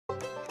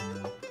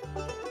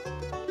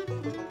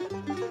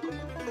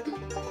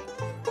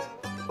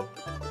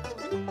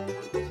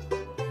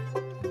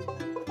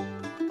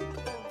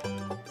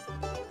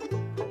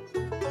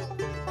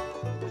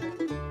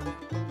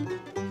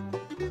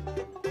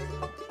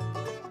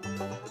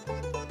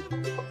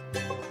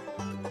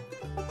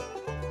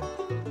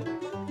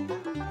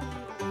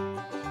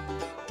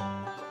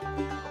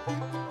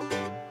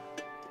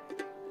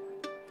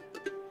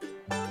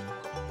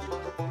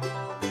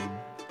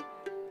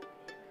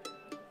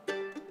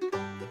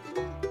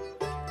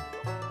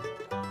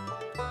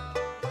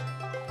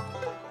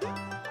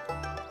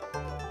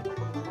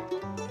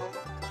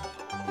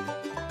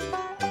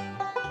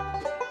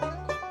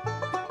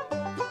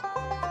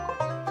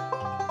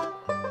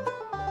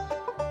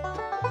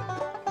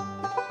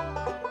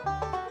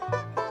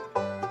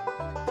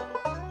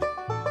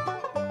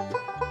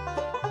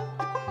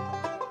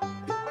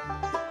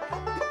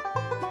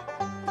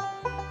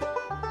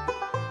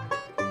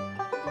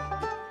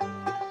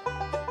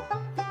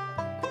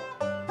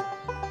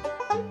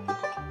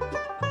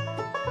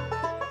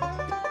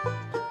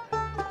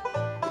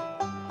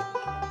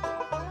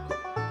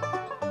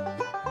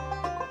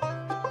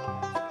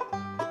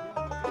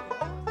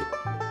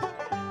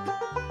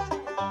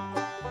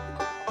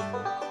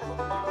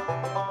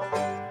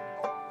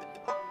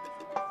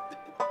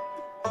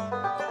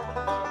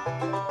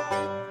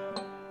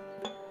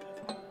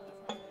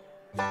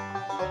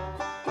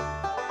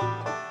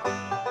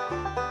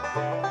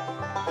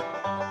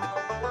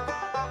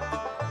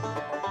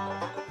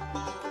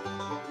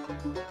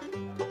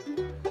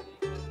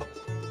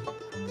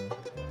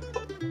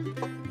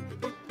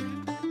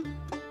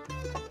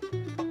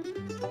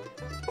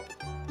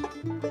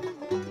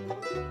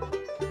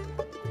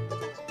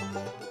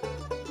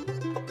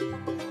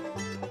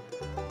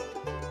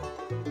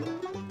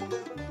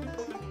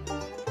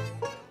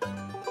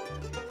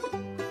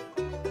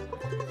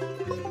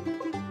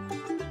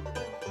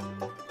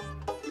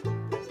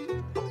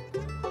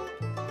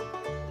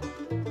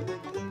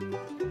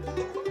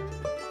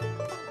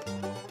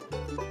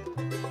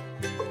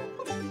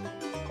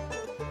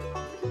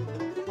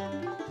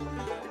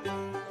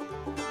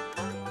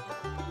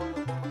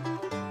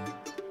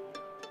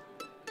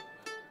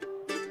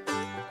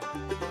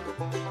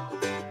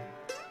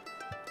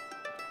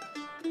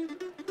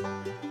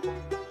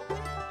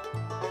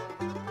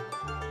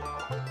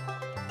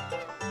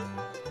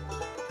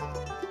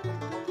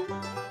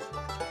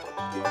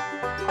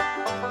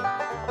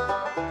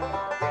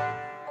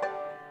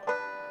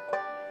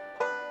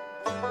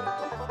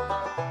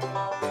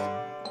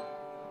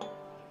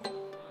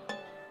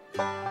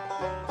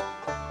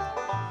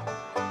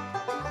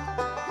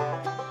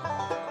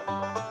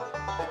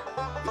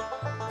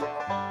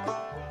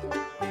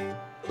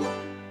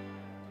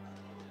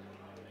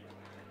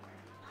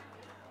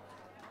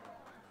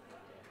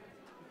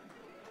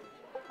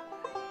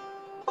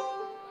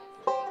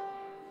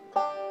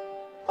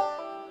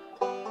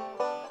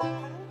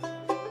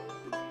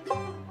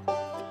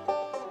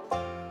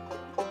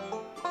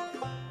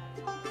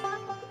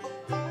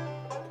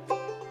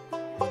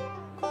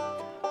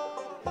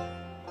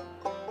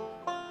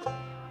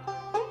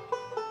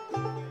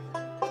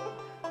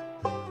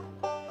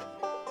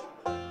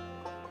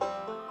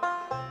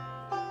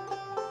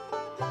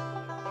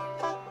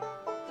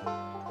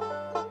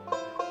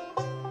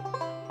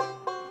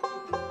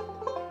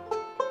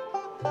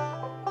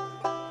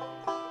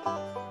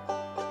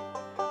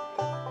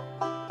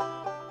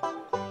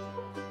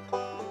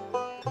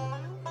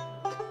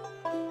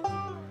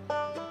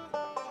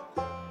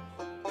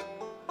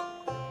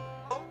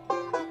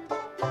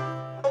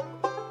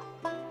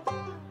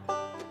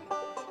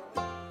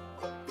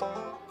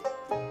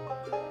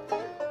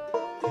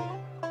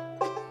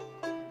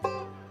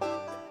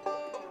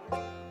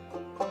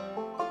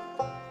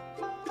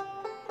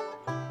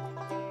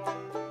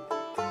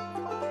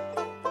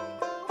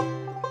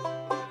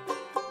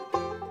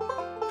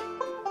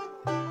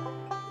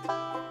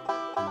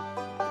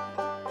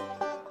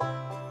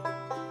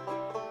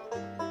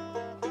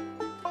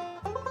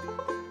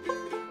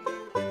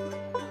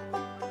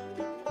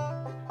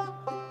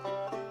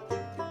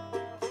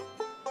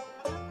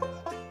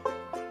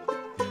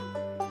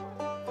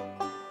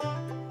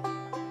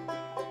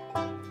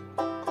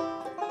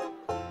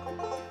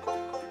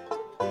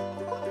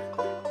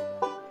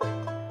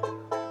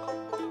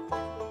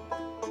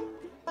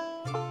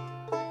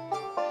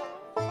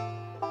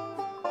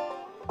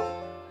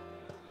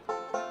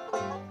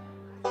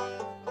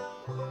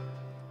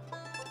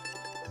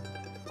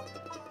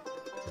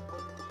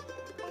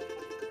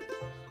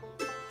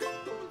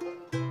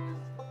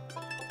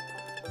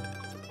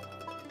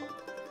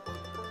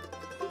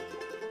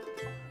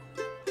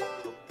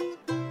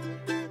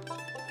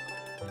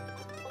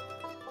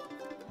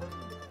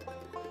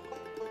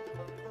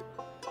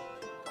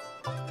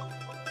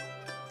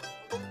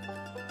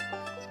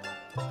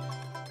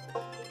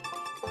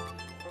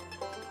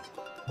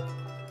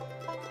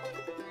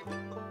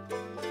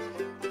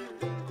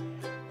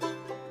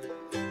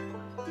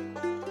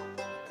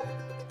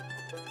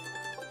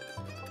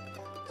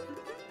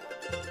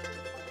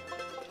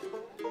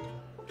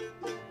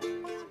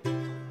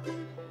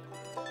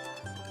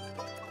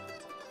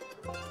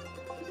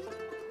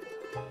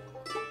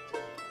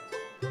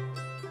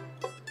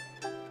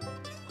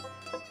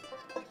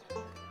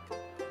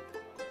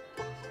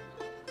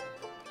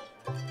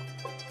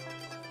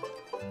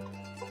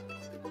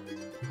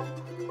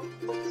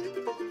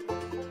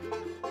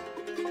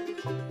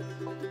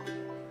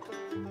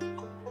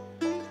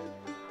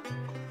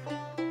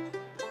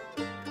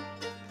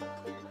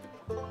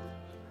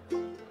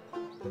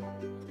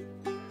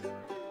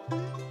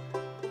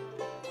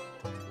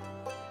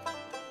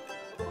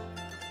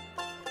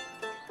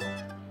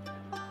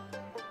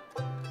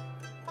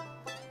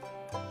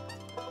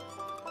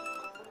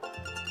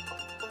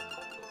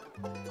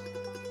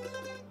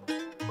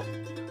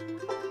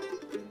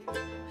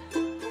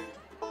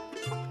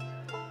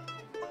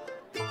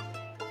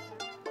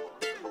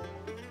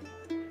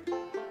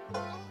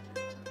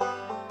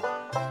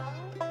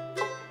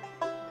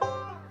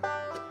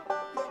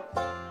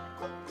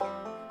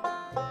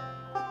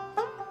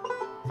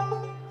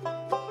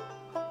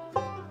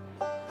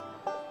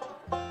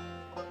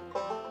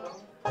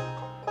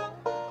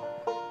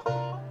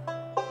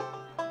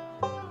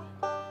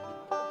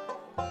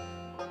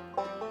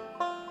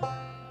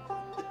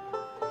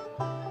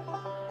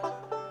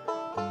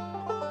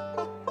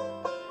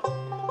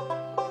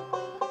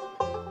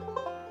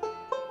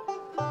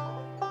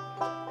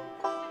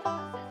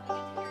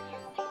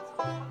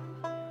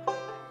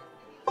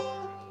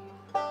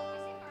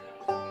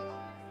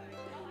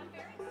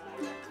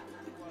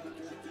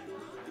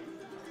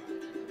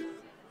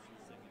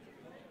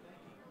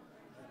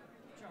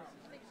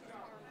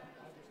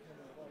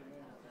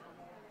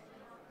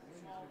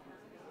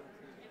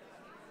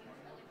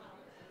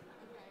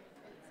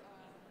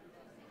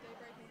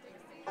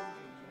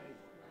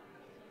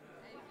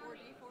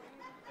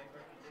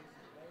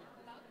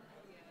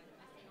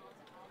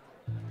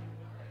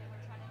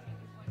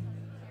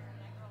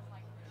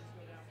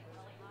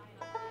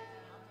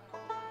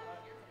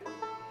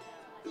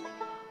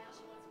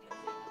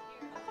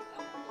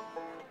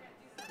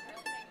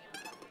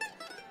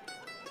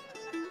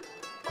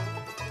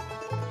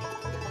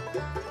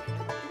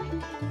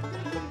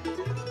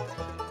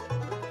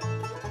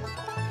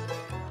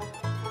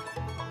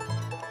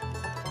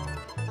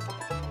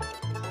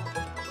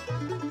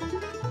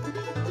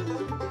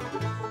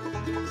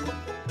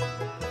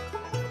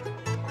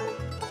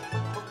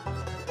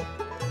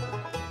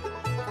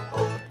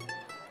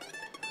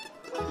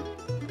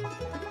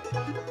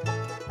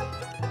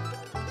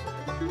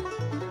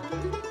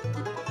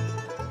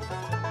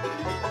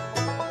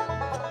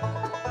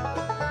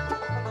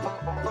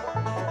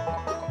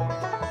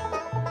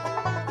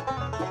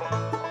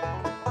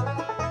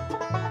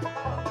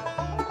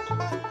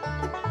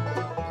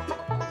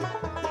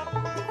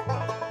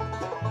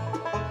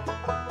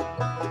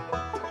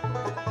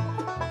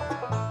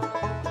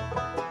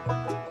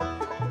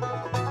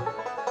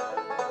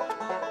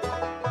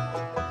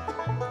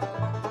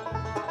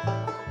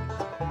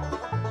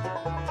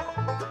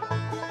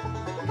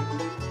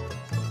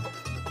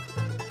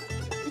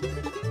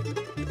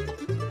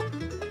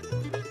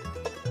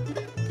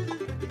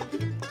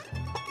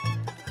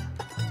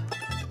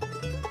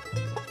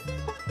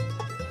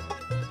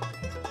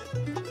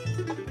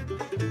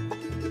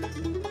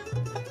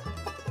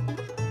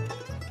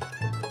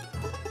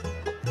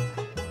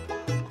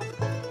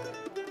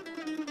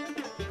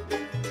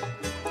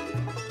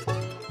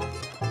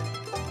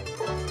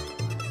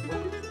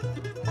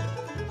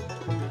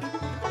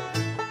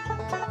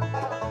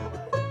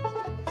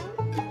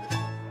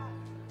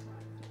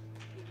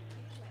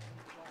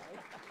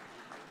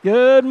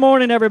Good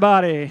morning,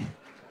 everybody.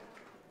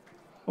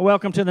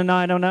 Welcome to the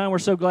 909. We're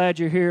so glad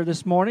you're here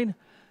this morning.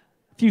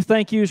 A few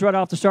thank yous right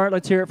off the start.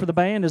 Let's hear it for the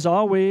band, as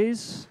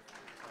always.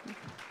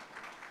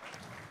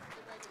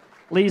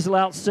 Lee's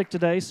out sick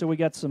today, so we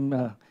got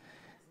some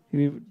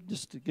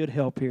just good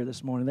help here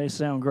this morning. They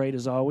sound great,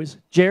 as always.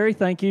 Jerry,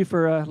 thank you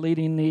for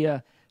leading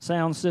the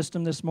sound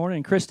system this morning.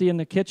 And Christy in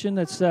the kitchen,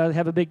 let's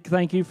have a big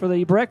thank you for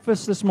the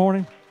breakfast this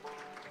morning.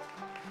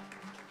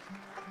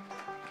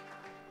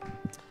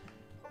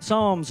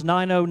 Psalms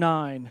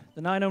 909.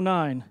 The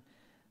 909.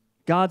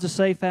 God's a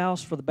safe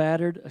house for the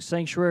battered, a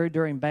sanctuary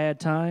during bad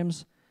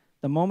times.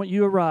 The moment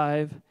you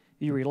arrive,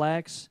 you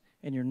relax,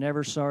 and you're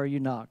never sorry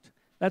you knocked.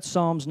 That's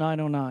Psalms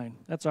 909.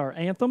 That's our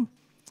anthem.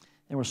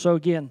 And we're so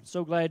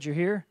glad you're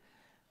here.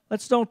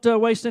 Let's don't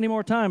waste any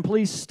more time.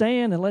 Please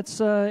stand and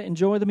let's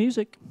enjoy the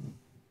music.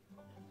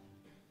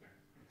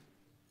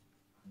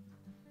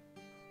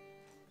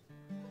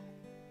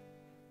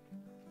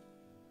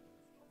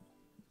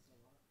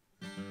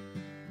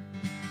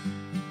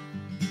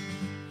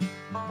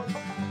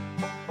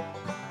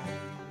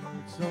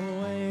 So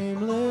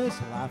aimless,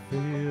 life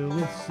filled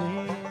with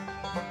sin,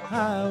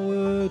 I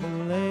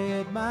wouldn't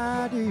let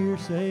my dear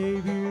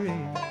Savior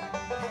in.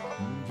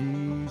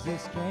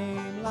 Jesus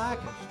came like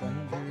a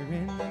stranger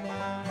in the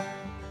night.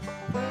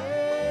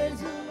 Praise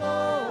the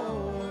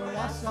Lord,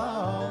 I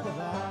saw the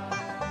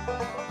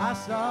light. I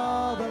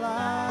saw the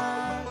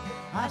light,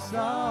 I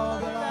saw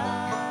the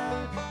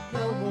light.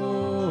 No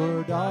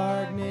more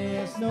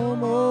darkness, no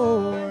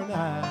more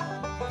night.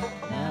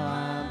 Now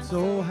I'm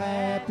so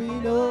happy,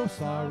 no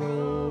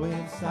sorrow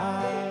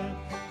inside.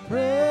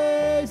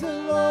 Praise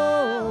the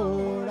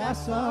Lord, I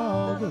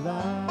saw the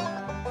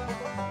light.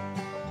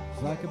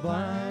 Like a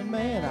blind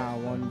man I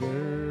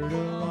wandered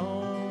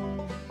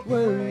alone,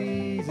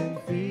 worries and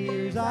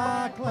fears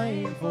I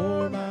claimed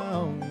for my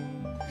own.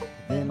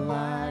 Then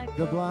like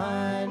the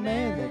blind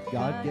man that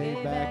God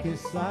gave back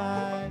his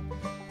sight,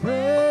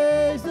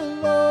 praise the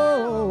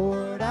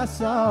Lord, I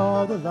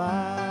saw the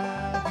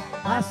light.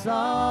 I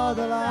saw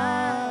the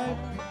light,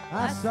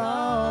 I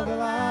saw the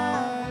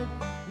light.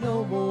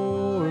 No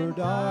more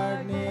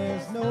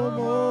darkness, no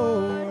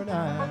more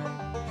night.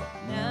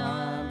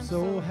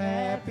 So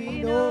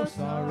happy, no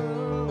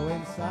sorrow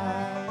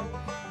inside.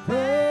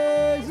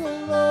 Praise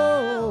the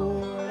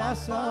Lord, I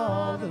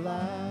saw the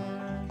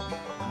light.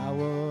 I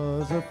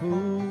was a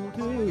fool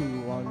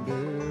to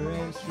wander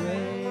and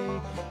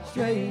stray.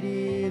 Straight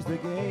is the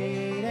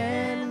gate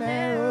and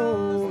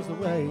narrow's the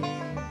way.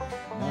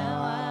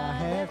 Now I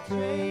have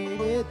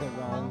traded the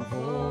wrong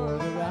for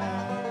the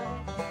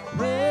right.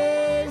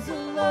 Praise the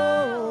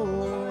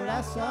Lord,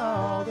 I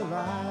saw the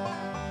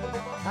light.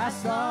 I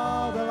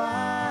saw the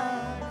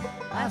light.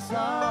 I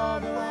saw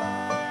the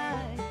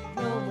light.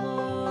 No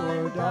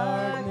more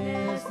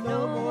darkness,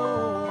 no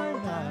more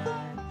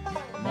night.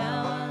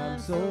 Now I'm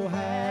so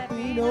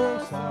happy,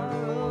 no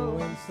sorrow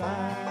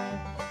inside.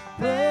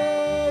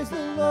 Praise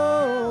the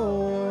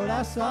Lord,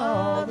 I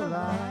saw the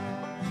light.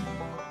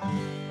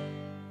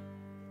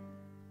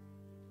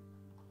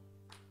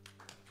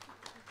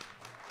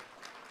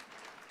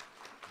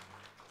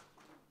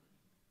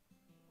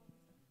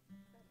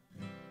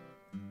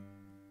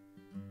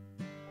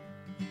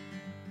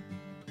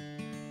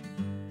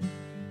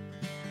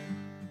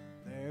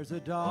 There's a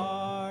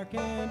dark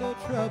and a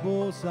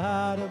troubled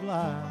side of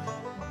life.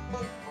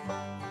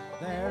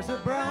 There's a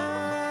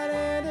bright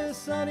and a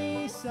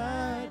sunny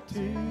side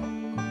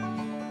too.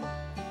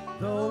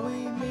 Though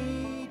we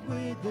meet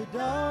with the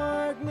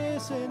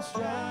darkness and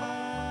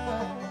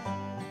strife,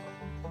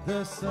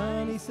 the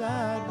sunny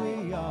side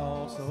we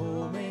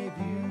also may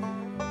view.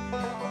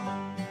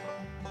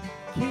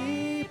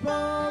 Keep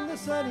on the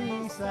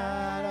sunny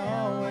side,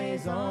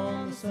 always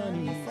on the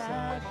sunny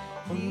side.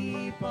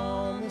 Keep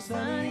on the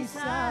sunny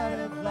side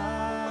of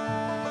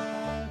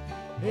life.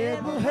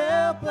 It will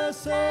help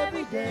us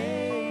every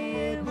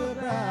day. It will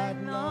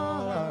brighten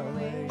all our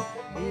way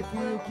if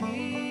we'll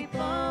keep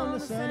on the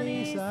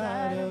sunny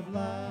side of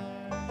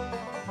life.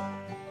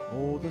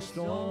 Oh, the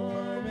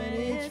storm and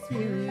its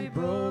fury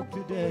broke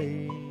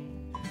today,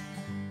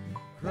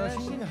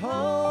 crushing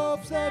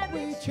hopes that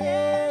we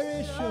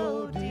cherish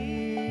so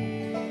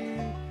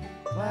dear.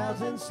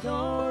 Clouds and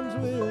storms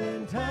will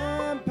in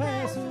time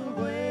pass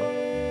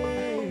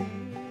away,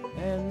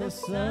 and the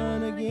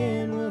sun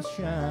again will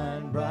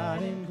shine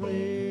bright and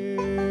clear.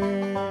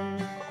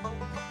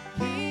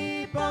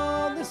 Keep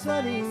on the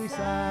sunny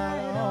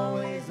side,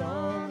 always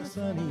on the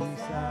sunny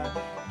side.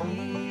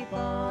 Keep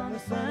on the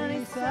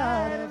sunny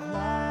side of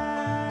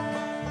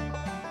life.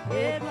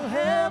 It will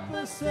help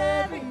us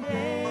every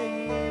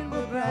day. It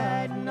will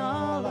brighten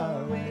all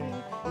our way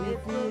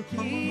if we'll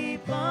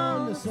keep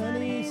on the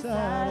sunny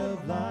side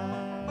of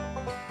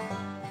life.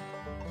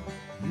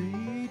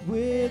 Read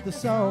with the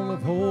song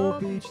of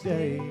hope each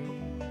day.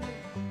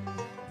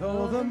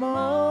 Though the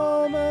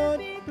moment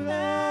be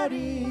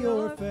cloudy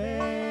or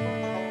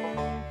fair,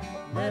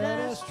 let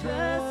us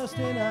trust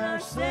in our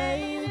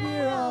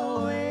Savior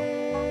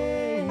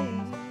always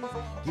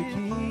to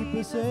keep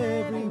us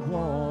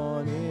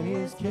everyone in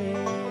His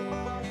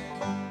care.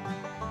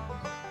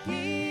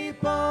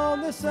 keep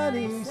on the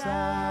sunny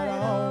side,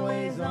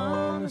 always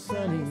on the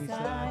sunny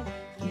side.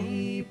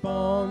 Keep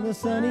on the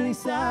sunny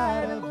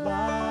side of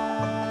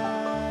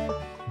life.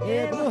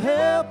 It will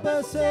help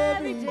us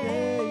every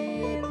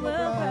day, it will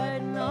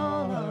brighten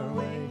all our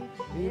way,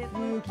 if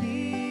we'll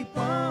keep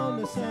on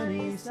the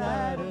sunny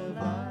side of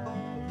life.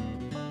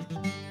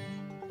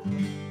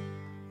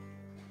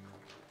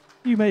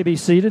 You may be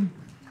seated.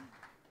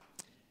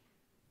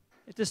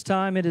 At this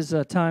time, it is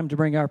time to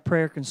bring our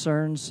prayer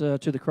concerns to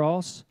the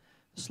cross.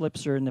 The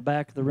slips are in the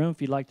back of the room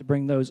if you'd like to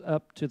bring those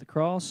up to the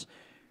cross.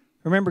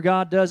 Remember,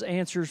 God does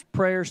answer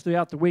prayers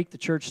throughout the week. The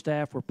church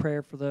staff will pray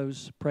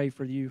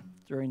for you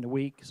during the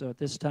week. So at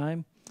this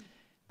time,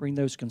 bring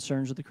those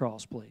concerns to the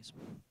cross, please.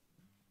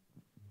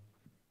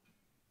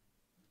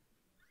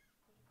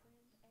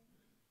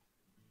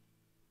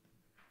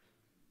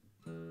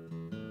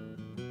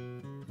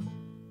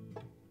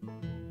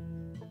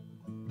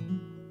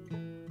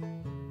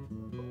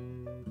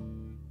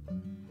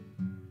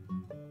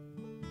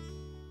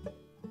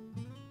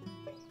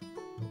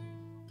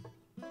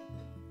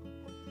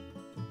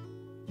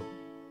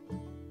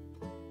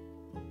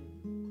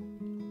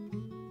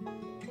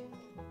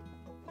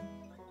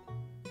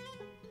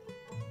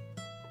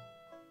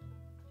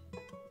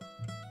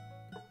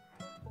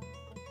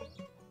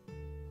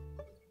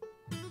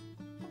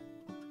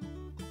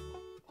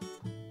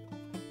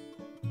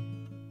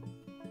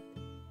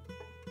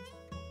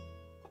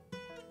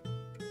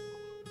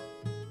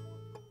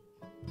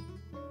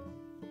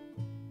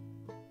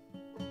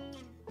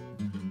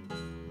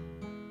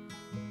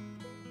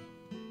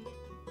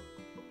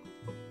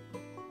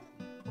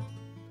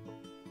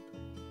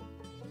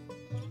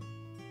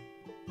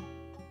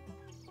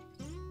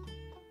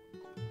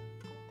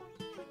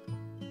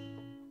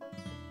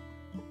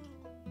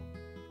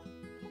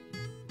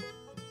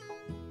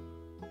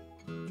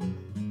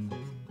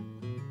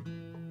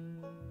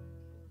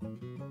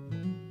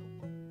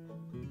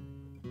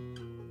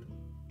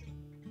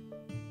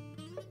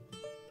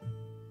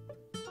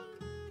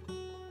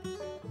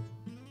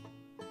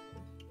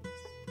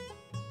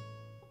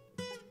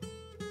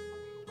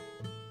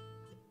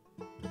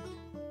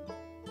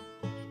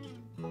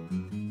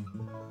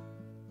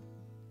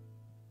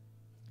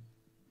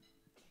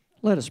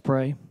 Let us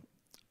pray.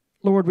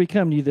 Lord, we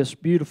come to you this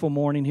beautiful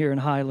morning here in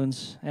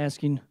Highlands,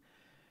 asking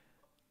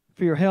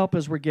for your help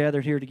as we're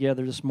gathered here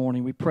together this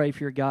morning. We pray for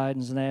your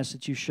guidance and ask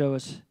that you show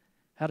us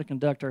how to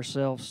conduct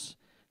ourselves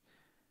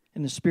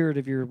in the spirit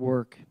of your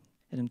work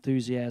and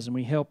enthusiasm.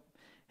 We help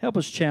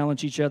us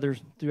challenge each other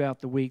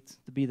throughout the week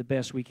to be the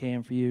best we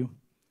can for you.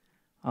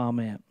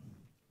 Amen.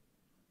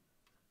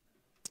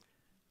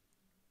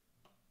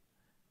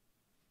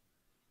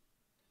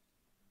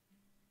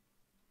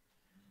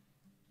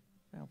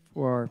 Now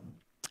for our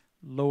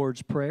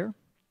Lord's Prayer.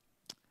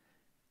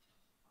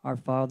 Our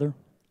Father,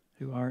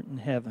 who art in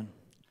heaven,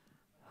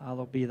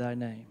 hallowed be thy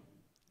name.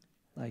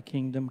 Thy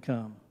kingdom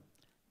come,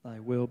 thy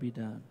will be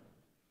done,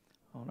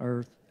 on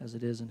earth as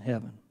it is in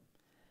heaven.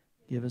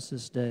 Give us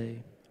this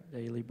day our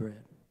daily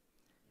bread,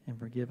 and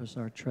forgive us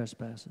our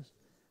trespasses,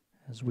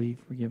 as we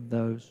forgive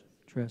those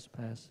who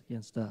trespass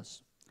against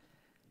us.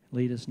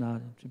 Lead us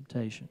not into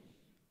temptation,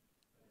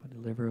 but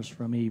deliver us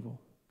from evil.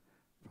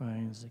 For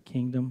thine is the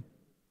kingdom,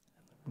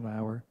 and the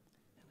power,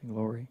 and the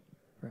glory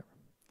forever.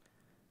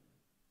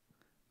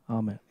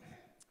 Amen.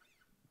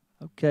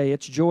 Okay,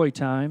 it's joy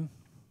time.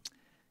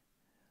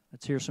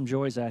 Let's hear some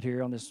joys out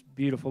here on this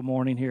beautiful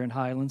morning here in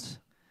Highlands.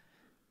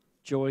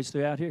 Joys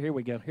throughout here. Here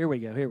we go.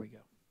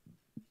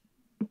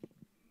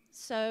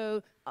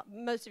 So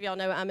most of y'all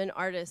know I'm an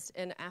artist,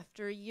 and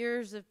after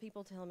years of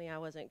people telling me I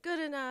wasn't good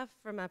enough,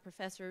 from my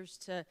professors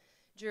to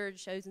juror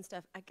shows and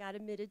stuff, I got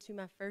admitted to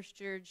my first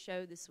juror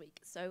show this week.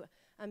 So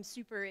I'm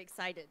super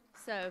excited.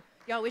 So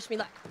y'all wish me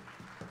luck.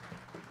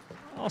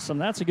 Awesome.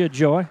 That's a good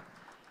joy.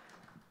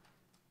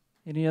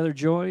 Any other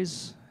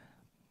joys?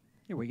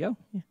 Here we go.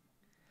 Yeah.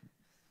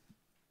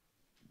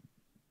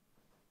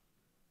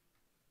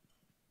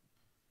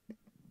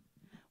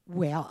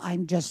 Well,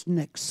 I'm just an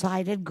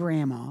excited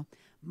grandma.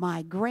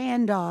 My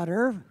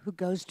granddaughter, who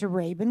goes to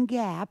Raven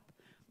Gap,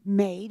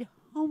 made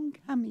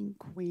homecoming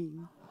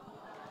queen.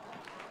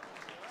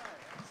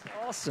 That's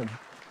awesome.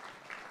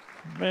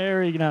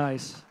 Very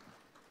nice.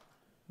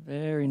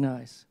 Very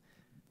nice.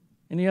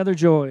 Any other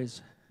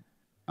joys?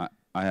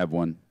 I have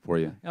one for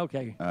you.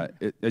 Okay.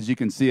 As you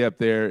can see up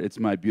there, it's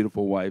my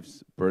beautiful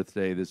wife's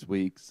birthday this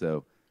week,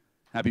 so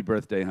happy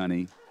birthday,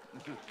 honey.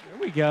 There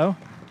we go.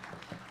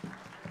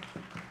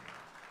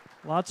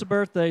 Lots of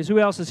birthdays. Who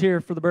else is here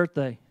for the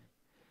birthday?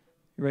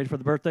 You ready for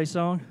the birthday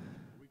song?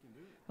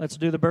 Let's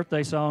do the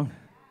birthday song.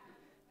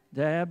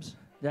 Dabs.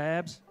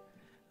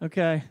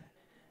 Okay.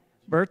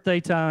 Birthday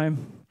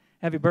time.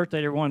 Happy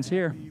birthday to everyone's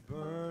here. Happy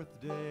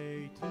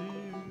birthday to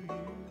you.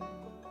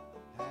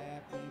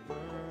 Happy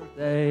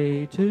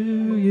Day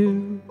to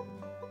you.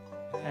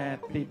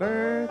 Happy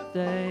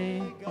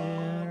birthday,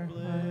 dear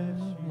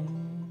honey.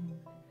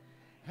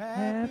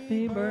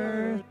 Happy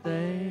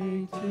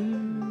birthday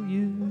to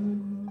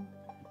you.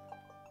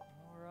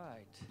 All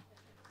right.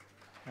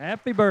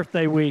 Happy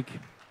birthday week.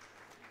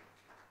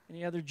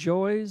 Any other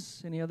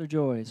joys? Any other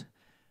joys?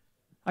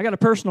 I got a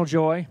personal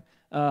joy.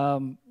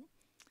 The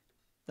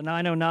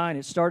 909,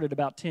 it started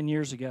about 10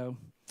 years ago,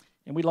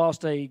 and we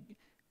lost a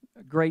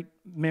great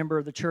member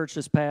of the church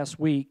this past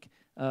week,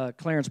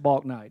 Clarence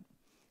Balknight.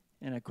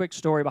 And a quick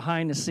story,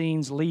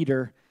 behind-the-scenes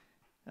leader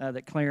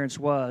that Clarence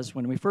was.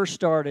 When we first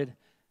started,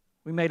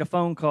 we made a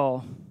phone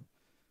call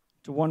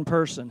to one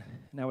person,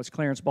 and that was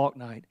Clarence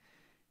Balknight.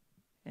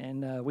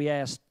 And we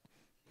asked,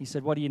 he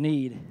said, "What do you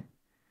need?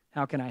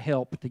 How can I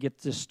help to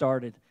get this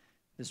started?"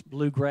 This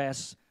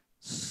Bluegrass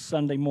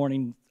Sunday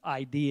morning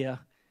idea.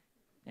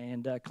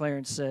 And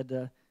Clarence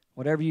said,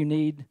 "Whatever you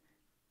need,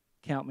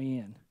 count me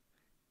in."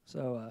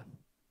 So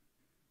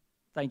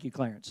thank you,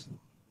 Clarence.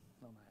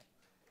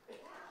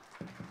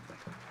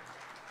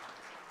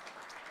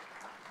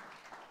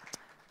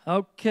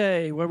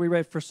 Okay, well, we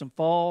ready for some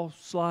fall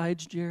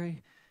slides,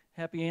 Jerry?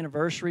 Happy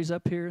anniversaries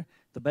up here,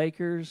 the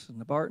Bakers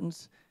and the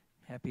Bartons.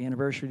 Happy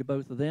anniversary to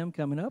both of them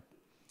coming up.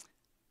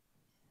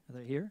 Are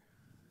they here?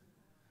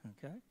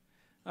 Okay.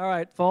 All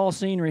right, fall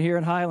scenery here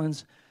in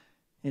Highlands.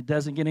 It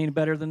doesn't get any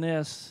better than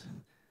this,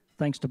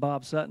 thanks to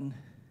Bob Sutton.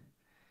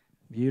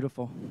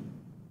 Beautiful.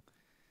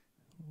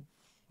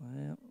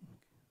 Well,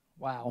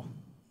 wow,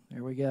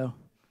 there we go.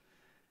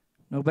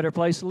 No better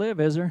place to live,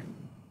 is there?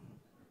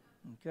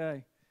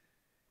 Okay.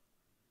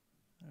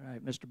 All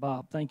right, Mr.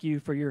 Bob, thank you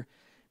for your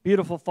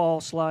beautiful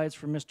fall slides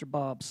from Mr.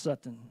 Bob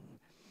Sutton.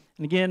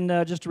 And again,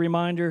 just a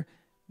reminder,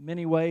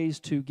 many ways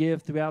to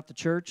give throughout the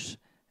church.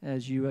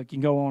 As you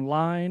can go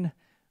online,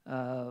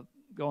 go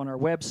on our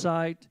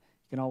website.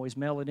 You can always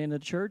mail it into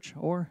the church,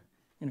 or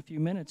in a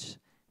few minutes,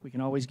 we can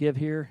always give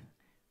here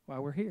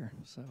while we're here.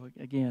 So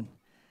again,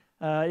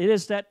 it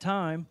is that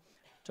time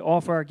to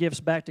offer our gifts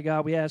back to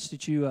God. We ask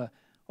that you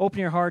open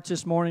your hearts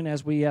this morning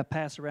as we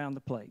pass around the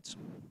plates.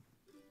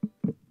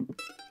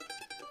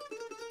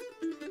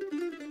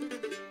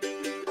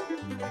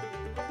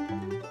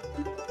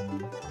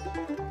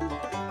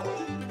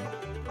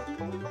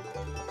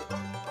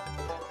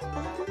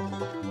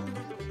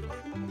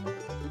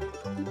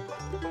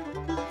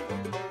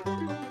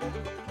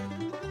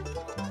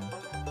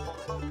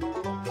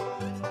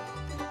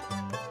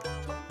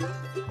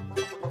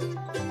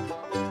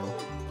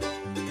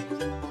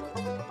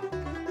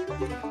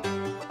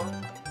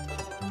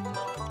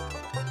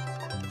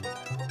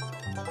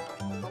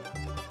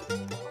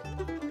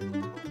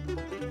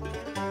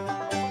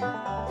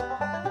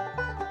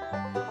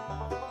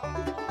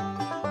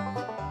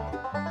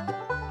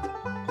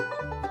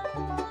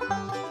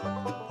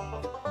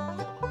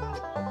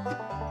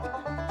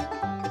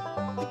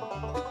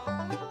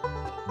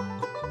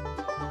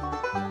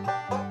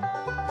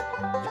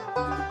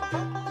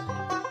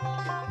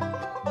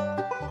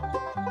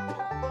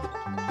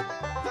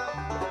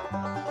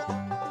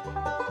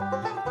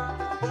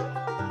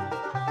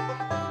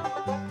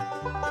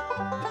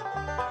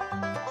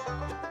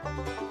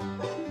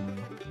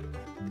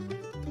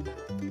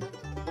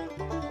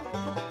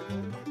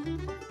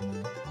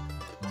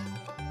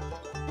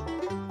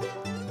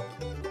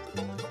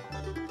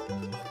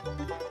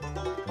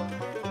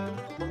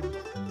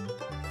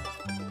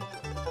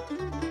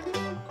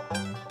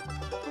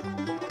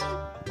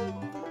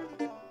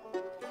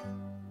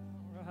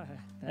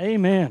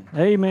 Amen.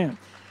 Amen.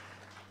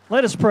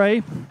 Let us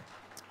pray.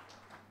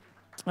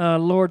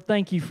 Lord,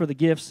 thank you for the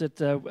gifts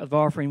of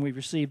offering we've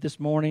received this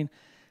morning.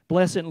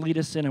 Bless it and lead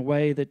us in a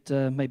way that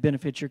may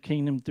benefit your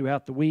kingdom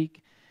throughout the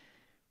week.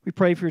 We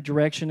pray for your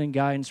direction and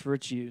guidance for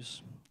its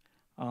use.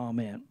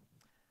 Amen.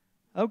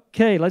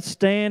 Okay, let's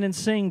stand and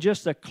sing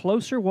Just a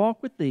Closer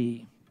Walk with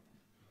Thee.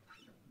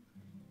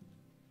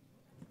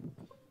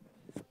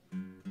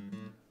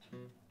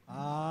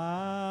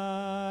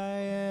 I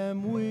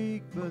am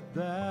weak, but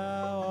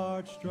thou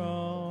art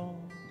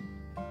strong.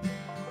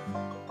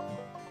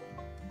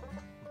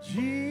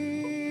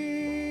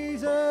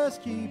 Jesus,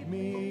 keep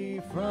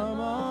me from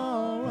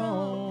all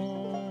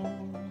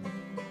wrong.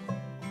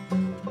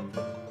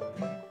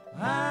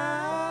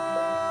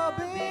 I'll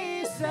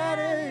be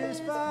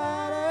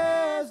satisfied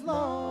as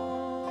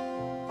long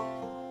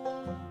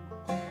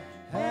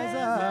as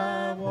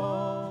I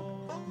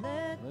walk.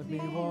 Let me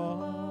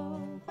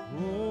walk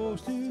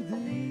close to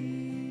thee.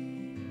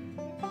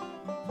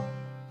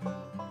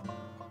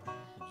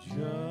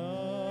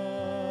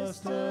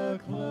 Just a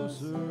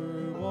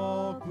closer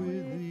walk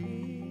with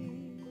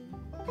thee.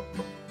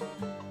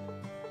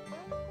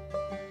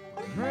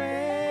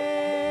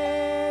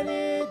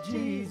 Granted,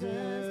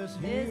 Jesus,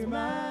 hear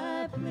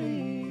my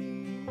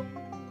plea.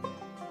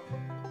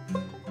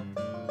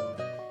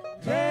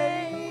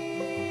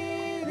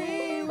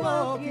 Daily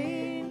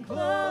walking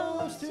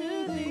close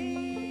to thee.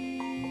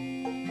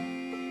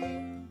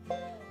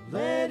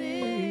 Let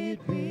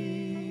it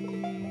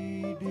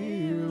be,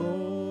 dear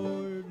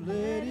Lord,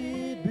 let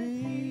it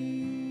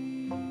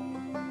be.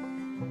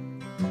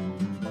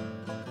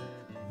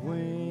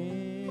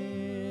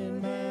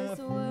 When my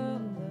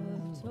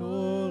world of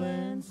toil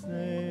and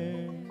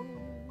snare,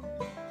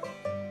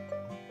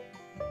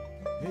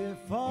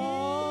 if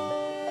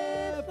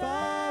I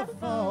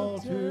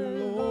falter,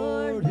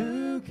 Lord,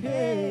 who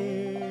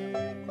cares?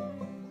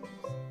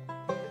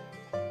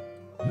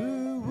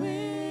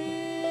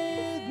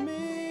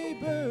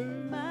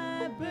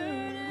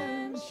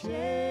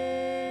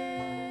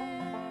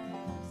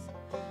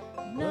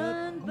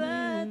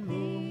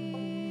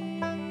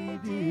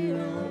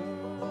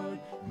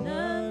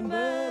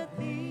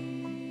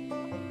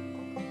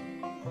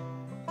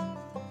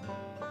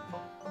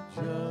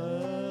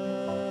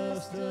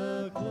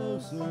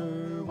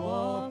 closer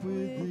walk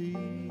with thee.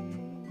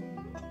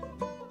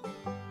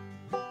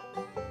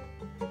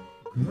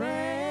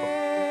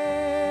 Granted,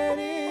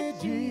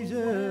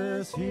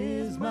 Jesus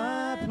is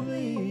my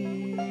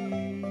plea.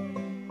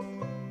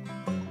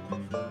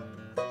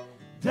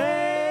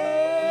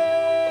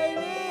 Daily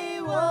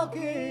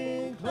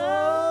walking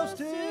close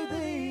to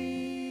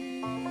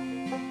thee.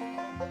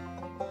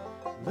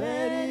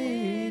 Let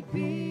it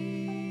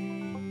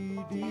be,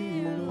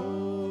 dear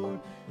Lord,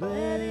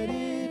 let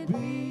it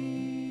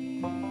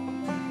be.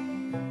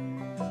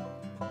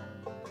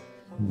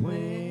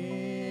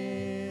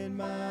 When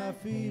my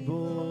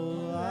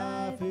feeble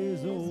life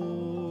is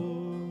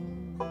o'er,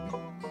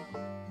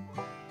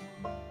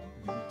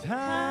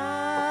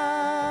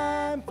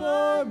 time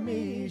for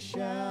me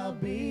shall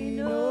be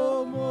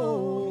no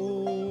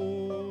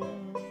more.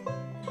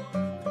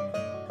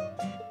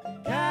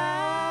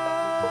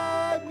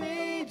 Guide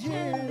me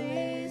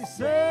gently,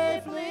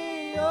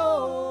 safely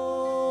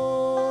o'er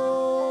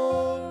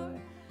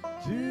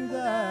to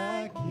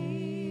thy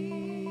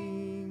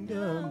kingdom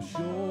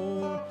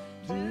shore,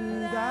 to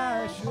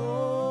thy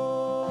shore.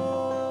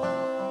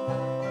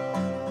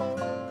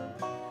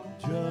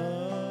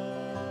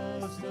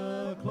 Just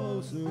a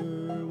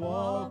closer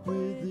walk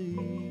with thee.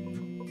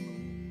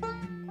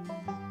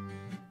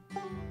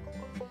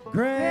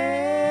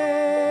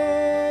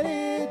 Granted,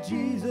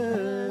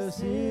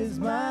 Jesus is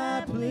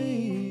my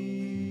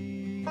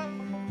plea.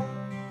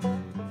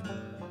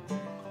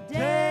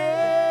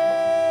 Daily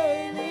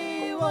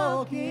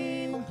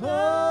walking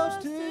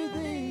close to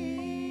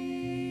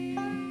thee.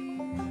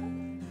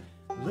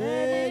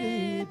 Let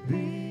it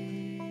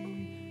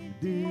be,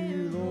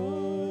 dear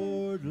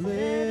Lord,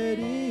 let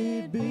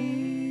it be.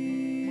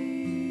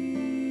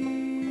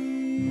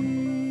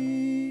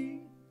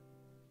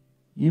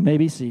 You may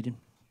be seated.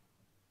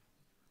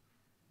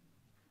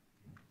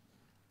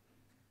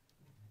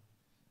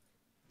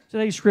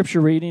 Today's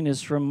scripture reading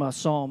is from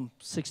Psalm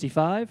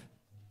 65.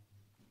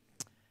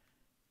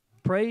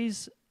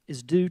 Praise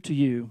is due to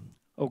you,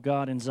 O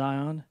God in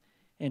Zion,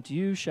 and to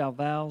you shall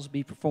vows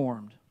be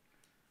performed.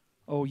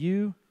 O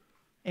you,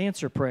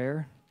 answer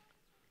prayer.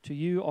 To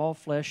you all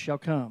flesh shall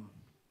come.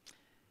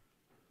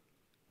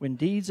 When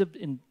deeds of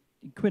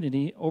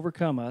iniquity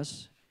overcome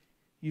us,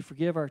 you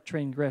forgive our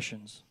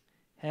transgressions.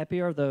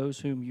 Happy are those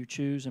whom you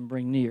choose and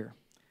bring near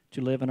to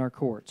live in our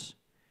courts.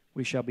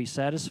 We shall be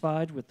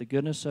satisfied with the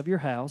goodness of your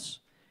house,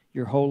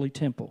 your holy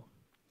temple.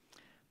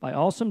 By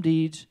awesome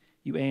deeds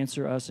you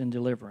answer us in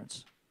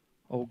deliverance,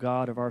 O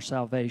God of our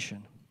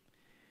salvation.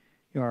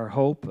 You are our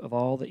hope of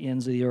all the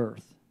ends of the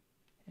earth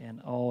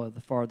and all of the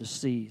farthest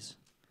seas.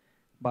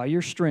 By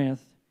your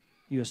strength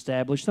you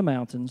establish the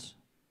mountains.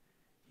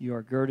 You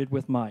are girded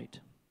with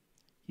might.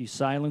 You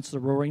silence the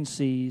roaring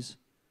seas,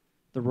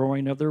 the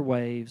roaring of their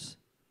waves,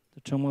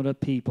 the tumult of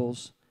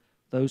peoples.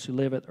 Those who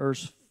live at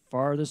earth's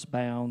farthest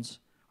bounds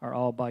are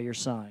all by your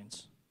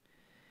signs.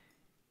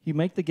 You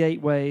make the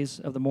gateways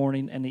of the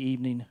morning and the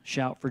evening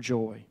shout for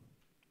joy.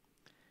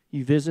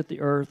 You visit the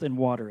earth and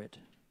water it.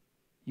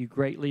 You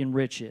greatly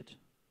enrich it.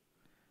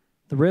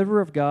 The river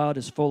of God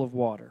is full of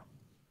water.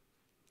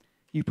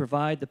 You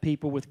provide the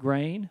people with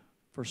grain,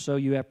 for so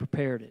you have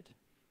prepared it.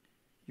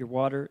 Your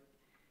water,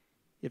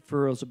 it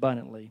furrows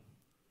abundantly,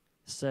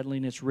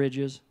 settling its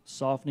ridges,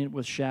 softening it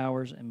with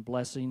showers, and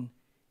blessing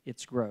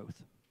its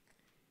growth.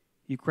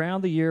 You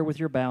crown the year with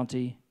your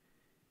bounty.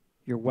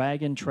 Your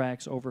wagon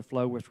tracks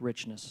overflow with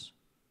richness.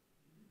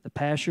 The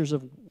pastures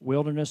of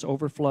wilderness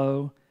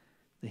overflow.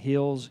 The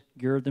hills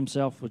gird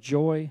themselves with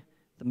joy.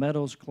 The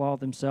meadows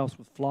clothe themselves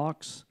with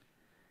flocks.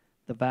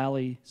 The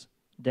valleys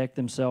deck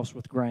themselves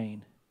with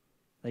grain.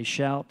 They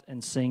shout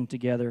and sing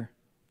together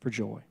for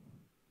joy.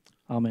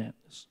 Amen.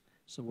 This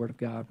is the word of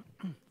God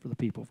for the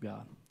people of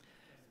God.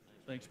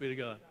 Thanks be to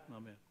God.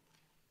 Amen.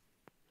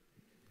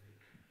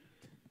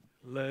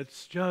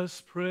 Let's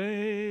just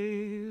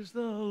praise the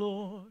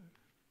Lord.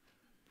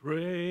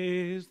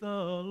 Praise the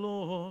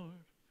Lord.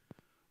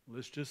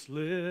 Let's just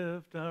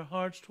lift our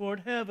hearts toward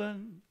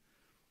heaven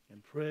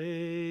and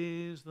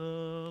praise the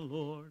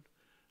Lord.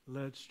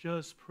 Let's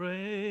just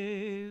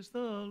praise the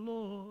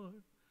Lord.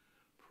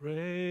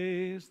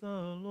 Praise the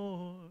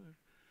Lord.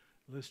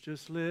 Let's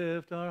just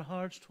lift our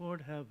hearts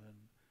toward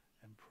heaven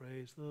and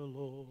praise the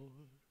Lord.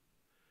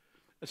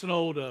 That's an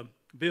old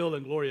Bill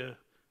and Gloria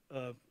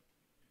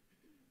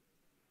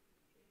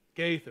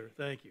Gaither.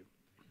 Thank you.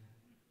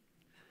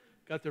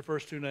 Got their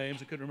first two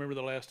names. I couldn't remember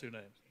the last two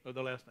names, or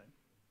the last name.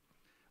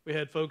 We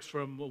had folks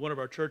from one of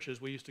our churches.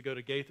 We used to go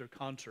to Gaither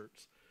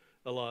concerts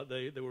a lot.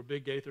 They were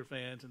big Gaither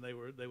fans, and they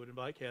would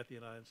invite Kathy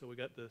and I, and so we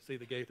got to see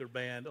the Gaither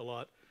band a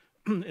lot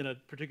in a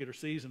particular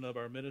season of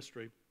our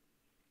ministry.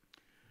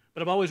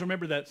 But I've always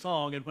remembered that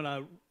song, and when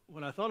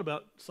I thought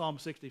about Psalm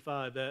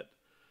 65, that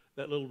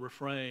little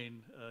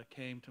refrain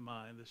came to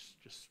mind. This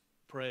just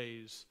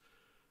praise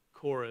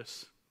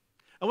chorus.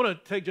 I want to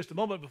take just a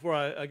moment before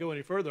I go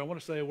any further. I want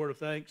to say a word of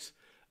thanks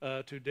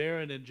to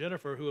Darren and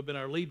Jennifer, who have been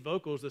our lead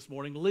vocals this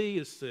morning. Lee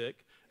is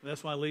sick, And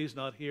that's why Lee's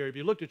not here. If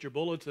you looked at your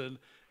bulletin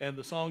and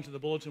the songs in the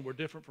bulletin were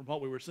different from what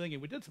we were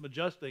singing, we did some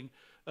adjusting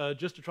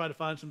just to try to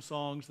find some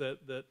songs that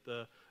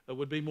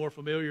would be more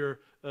familiar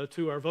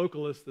to our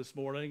vocalists this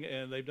morning,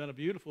 and they've done a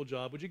beautiful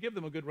job. Would you give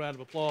them a good round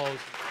of applause,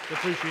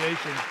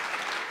 appreciation?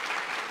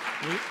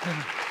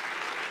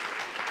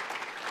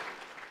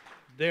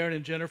 Darren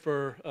and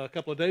Jennifer, a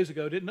couple of days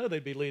ago, didn't know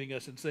they'd be leading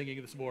us in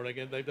singing this morning,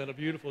 and they've done a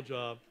beautiful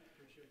job.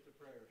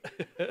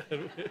 Appreciate the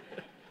prayers.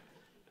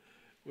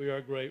 We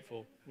are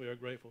grateful. We are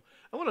grateful.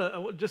 I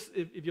want just,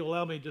 if you'll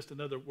allow me, just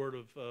another word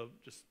of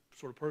just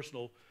sort of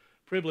personal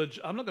privilege.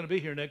 I'm not going to be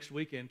here next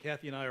weekend.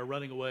 Kathy and I are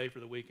running away for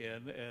the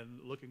weekend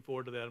and looking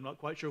forward to that. I'm not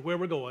quite sure where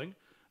we're going,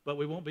 but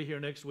we won't be here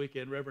next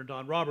weekend. Reverend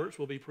Don Roberts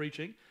will be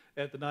preaching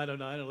at the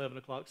 9:09 and 11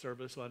 o'clock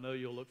service, so I know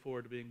you'll look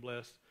forward to being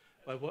blessed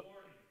by what...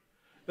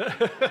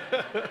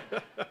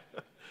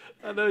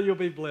 I know you'll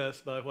be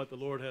blessed by what the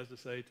Lord has to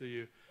say to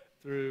you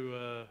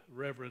through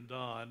Reverend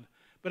Don.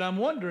 But I'm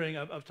wondering,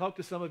 I've talked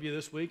to some of you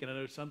this week, and I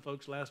know some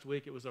folks last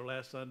week, it was their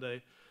last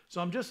Sunday.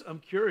 So I'm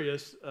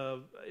curious,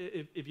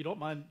 if you don't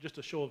mind, just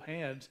a show of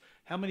hands,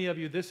 how many of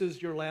you, this is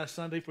your last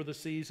Sunday for the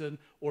season,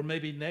 or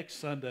maybe next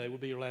Sunday will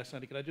be your last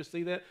Sunday? Can I just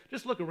see that?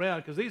 Just look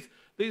around, because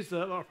these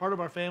are part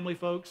of our family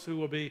folks who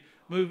will be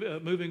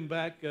moving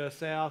back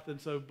south. And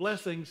so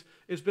blessings,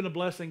 it's been a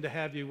blessing to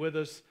have you with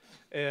us,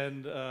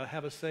 and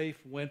have a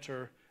safe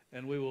winter,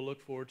 and we will look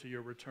forward to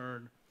your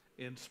return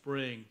in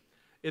spring.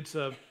 It's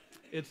a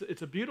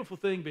beautiful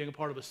thing being a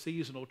part of a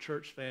seasonal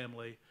church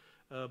family,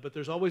 but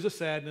there's always a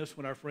sadness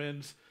when our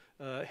friends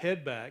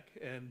head back,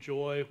 and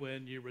joy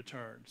when you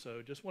return.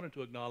 So just wanted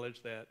to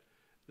acknowledge that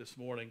this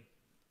morning.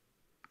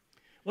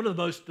 One of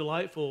the most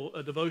delightful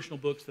devotional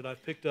books that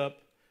I've picked up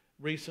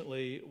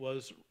recently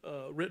was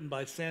written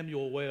by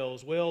Samuel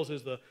Wells. Wells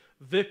is the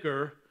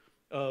vicar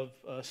of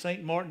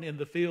St. Martin in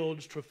the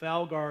Fields,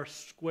 Trafalgar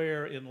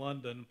Square in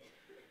London.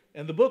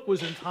 And the book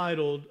was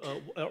entitled,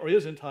 or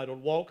is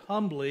entitled, Walk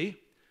Humbly,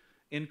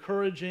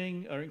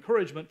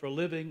 Encouragement for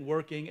Living,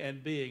 Working,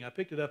 and Being. I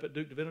picked it up at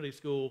Duke Divinity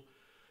School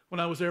when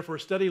I was there for a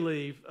study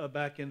leave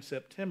back in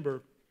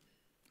September.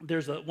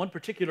 There's one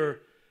particular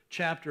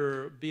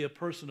chapter, Be a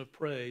Person of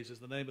Praise is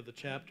the name of the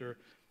chapter.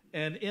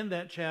 And in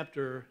that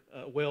chapter,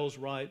 Wells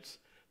writes,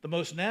 the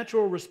most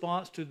natural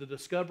response to the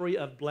discovery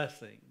of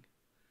blessing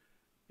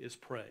is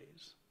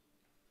praise.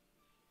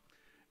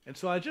 And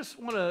so I just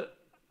want to,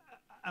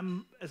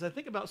 as I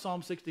think about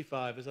Psalm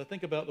 65, as I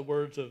think about the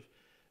words of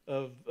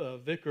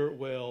Vicar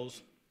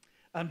Wells,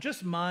 I'm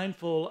just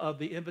mindful of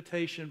the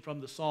invitation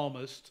from the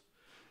psalmist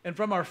and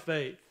from our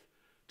faith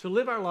to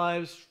live our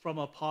lives from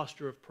a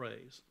posture of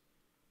praise.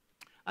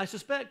 I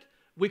suspect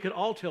we could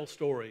all tell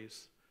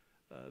stories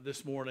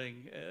this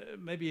morning,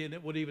 maybe, and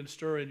it would even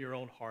stir in your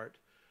own heart,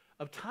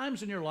 of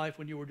times in your life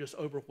when you were just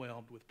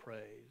overwhelmed with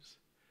praise.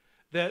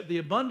 That the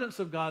abundance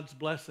of God's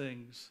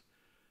blessings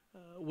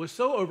was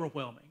so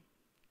overwhelming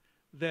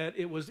that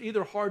it was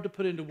either hard to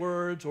put into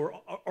words, or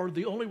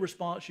the only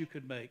response you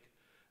could make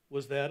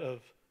was that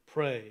of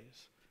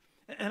praise.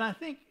 And I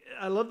think,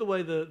 I love the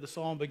way the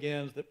psalm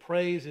begins, that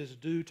praise is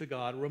due to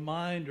God, a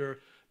reminder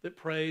that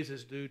praise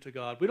is due to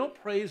God. We don't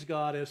praise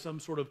God as some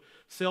sort of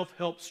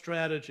self-help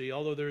strategy,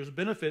 although there's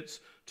benefits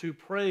to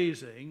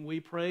praising. We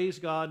praise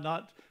God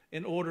not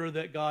in order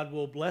that God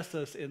will bless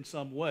us in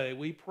some way.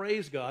 We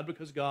praise God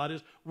because God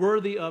is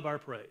worthy of our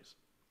praise.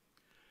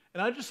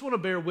 And I just want to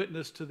bear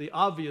witness to the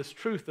obvious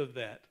truth of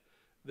that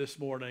this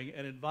morning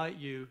and invite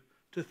you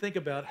to think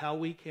about how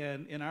we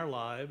can, in our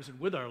lives and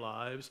with our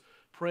lives,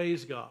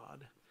 praise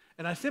God.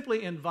 And I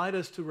simply invite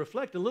us to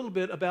reflect a little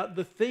bit about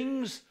the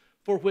things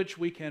for which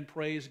we can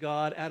praise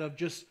God out of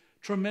just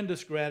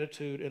tremendous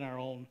gratitude in our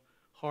own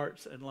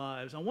hearts and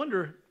lives. I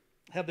wonder,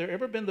 have there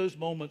ever been those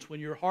moments when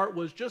your heart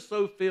was just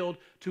so filled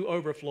to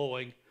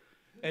overflowing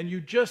and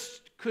you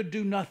just could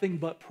do nothing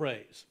but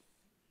praise?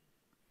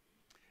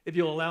 If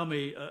you'll allow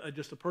me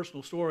just a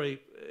personal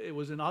story, it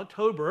was in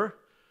October,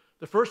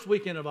 the first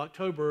weekend of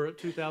October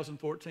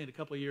 2014, a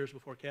couple of years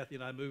before Kathy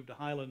and I moved to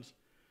Highlands.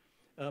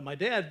 My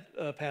dad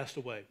passed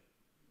away.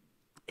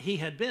 He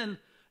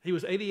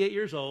was 88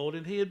 years old,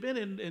 and he had been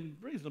in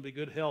reasonably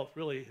good health,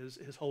 really,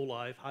 his whole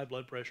life, high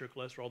blood pressure,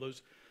 cholesterol,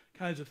 those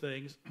kinds of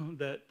things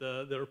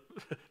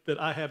that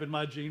I have in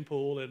my gene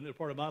pool and they're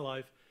part of my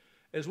life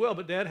as well.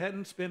 But Dad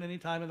hadn't spent any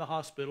time in the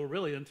hospital,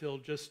 really, until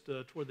just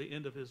toward the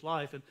end of his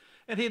life.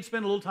 And he had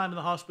spent a little time in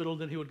the hospital,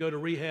 then he would go to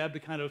rehab to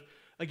kind of,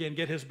 again,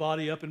 get his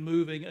body up and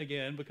moving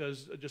again,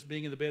 because just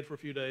being in the bed for a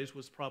few days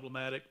was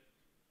problematic.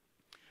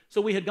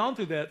 So we had gone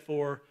through that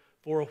for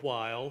a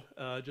while,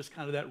 just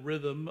kind of that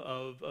rhythm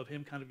of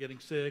him kind of getting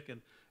sick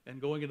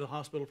and going into the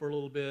hospital for a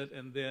little bit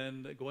and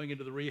then going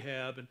into the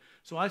rehab. And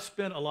so I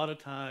spent a lot of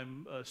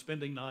time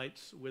spending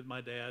nights with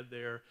my dad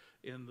there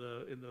in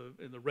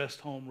the rest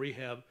home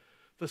rehab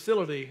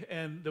facility.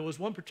 And there was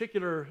one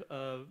particular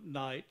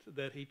night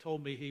that he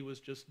told me he was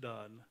just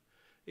done.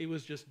 He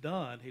was just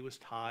done. He was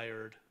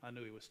tired. I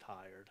knew he was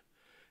tired.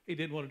 He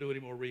didn't want to do any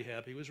more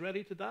rehab. He was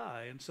ready to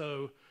die. And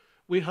so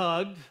we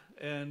hugged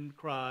and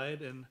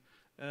cried, and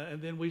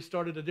And then we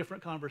started a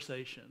different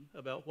conversation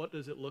about what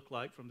does it look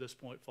like from this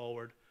point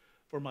forward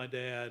for my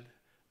dad.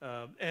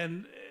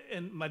 And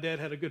my dad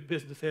had a good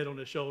business head on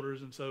his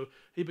shoulders, and so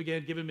he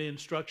began giving me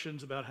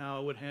instructions about how I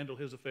would handle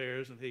his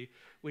affairs, and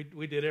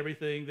we did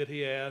everything that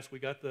he asked. We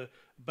got the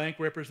bank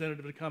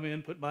representative to come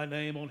in, put my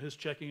name on his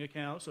checking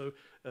account, so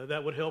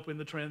that would help in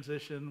the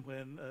transition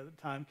when the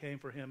time came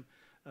for him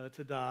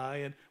to die.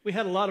 And we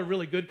had a lot of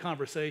really good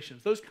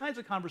conversations, those kinds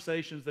of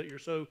conversations that you're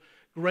so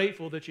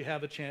grateful that you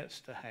have a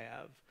chance to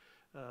have.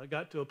 I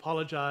got to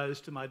apologize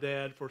to my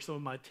dad for some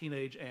of my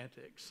teenage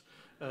antics.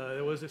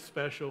 It was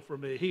special for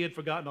me. He had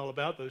forgotten all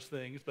about those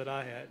things, but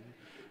I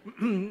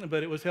hadn't.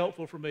 But it was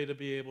helpful for me to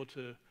be able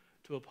to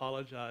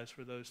apologize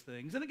for those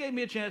things. And it gave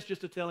me a chance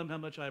just to tell him how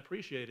much I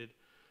appreciated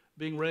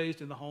being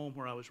raised in the home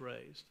where I was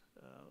raised,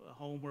 a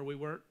home where we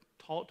weren't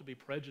taught to be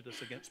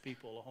prejudiced against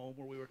people, a home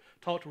where we were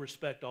taught to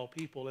respect all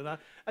people. And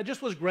I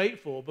just was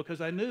grateful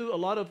because I knew a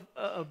lot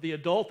of the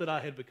adult that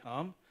I had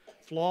become,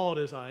 flawed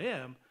as I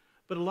am,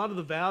 but a lot of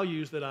the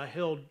values that I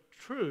held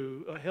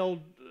true, held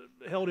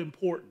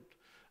important,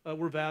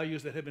 were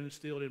values that had been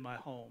instilled in my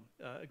home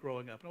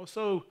growing up. And I was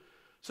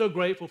so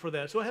grateful for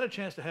that. So I had a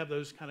chance to have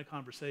those kind of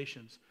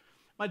conversations.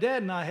 My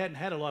dad and I hadn't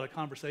had a lot of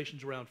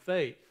conversations around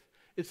faith.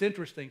 It's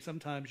interesting,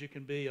 sometimes you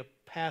can be a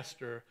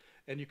pastor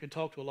and you can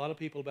talk to a lot of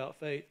people about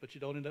faith, but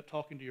you don't end up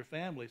talking to your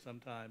family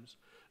sometimes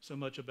so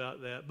much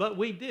about that. But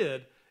we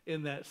did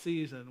in that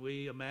season.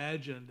 We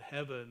imagined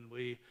heaven.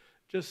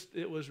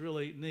 It was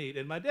really neat.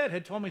 And my dad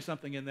had told me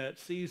something in that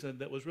season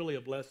that was really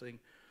a blessing.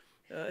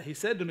 He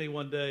said to me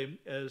one day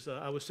as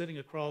I was sitting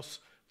across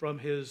from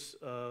his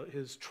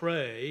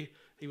tray,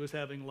 he was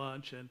having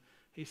lunch, and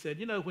he said,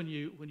 when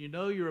you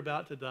know you're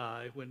about to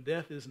die, when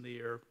death is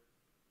near,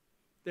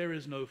 there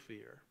is no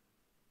fear.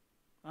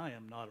 I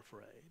am not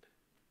afraid.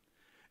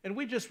 And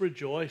we just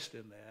rejoiced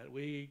in that.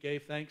 We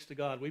gave thanks to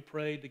God. We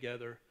prayed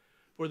together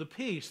for the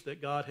peace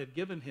that God had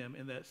given him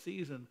in that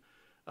season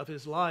of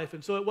his life.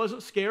 And so it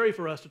wasn't scary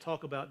for us to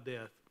talk about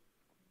death.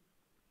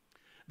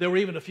 There were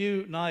even a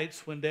few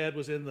nights when Dad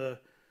was in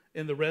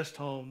the rest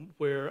home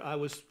where I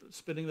was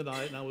spending the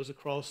night and I was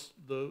across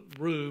the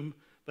room,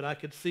 but I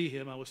could see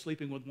him. I was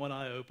sleeping with one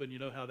eye open. You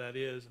know how that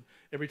is. And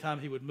every time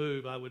he would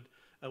move, I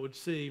would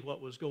see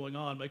what was going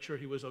on, make sure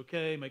he was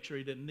okay, make sure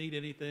he didn't need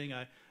anything.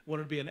 I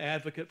wanted to be an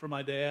advocate for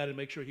my dad and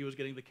make sure he was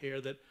getting the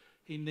care that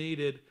he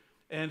needed.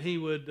 And he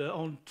would,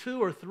 on 2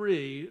 or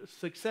 3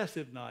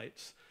 successive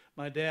nights,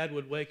 my dad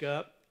would wake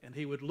up and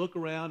he would look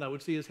around. I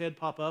would see his head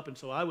pop up, and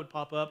so I would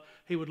pop up.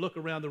 He would look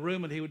around the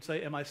room and he would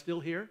say, "Am I still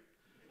here?"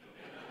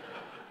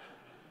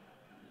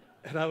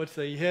 And I would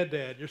say, "Yeah,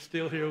 Dad, you're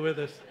still here with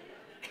us."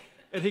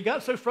 And he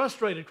got so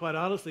frustrated, quite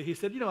honestly. He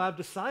said, "I've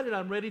decided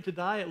I'm ready to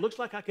die. It looks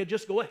like I could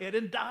just go ahead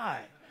and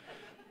die."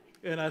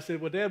 And I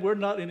said, "Well, Dad, we're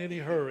not in any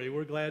hurry.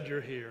 We're glad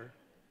you're here."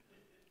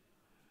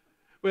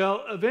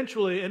 Well,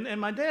 eventually, and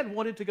my dad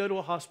wanted to go to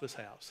a hospice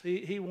house.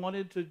 He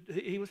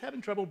was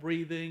having trouble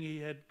breathing. He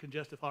had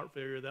congestive heart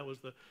failure. That was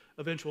the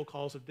eventual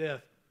cause of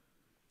death.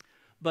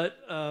 But,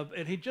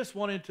 and he just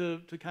wanted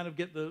to kind of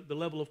get the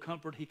level of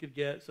comfort he could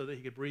get so that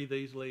he could breathe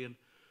easily, and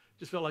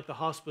just felt like the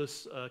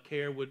hospice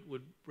care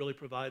would really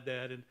provide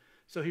that. And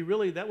so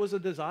that was a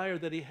desire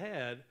that he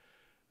had.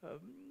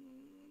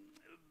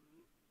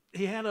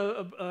 He had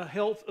a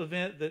health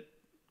event that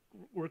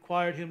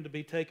required him to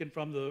be taken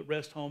from the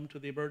rest home to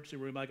the emergency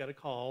room. I got a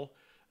call.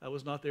 I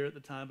was not there at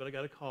the time, but I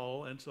got a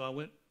call, and so I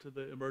went to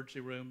the emergency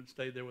room and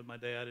stayed there with my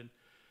dad.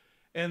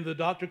 And the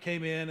doctor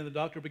came in, and the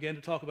doctor began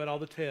to talk about all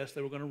the tests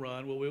they were going to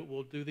run. Well,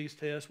 we'll do these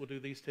tests, we'll do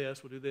these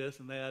tests, we'll do this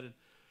and that.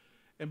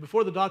 And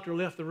before the doctor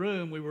left the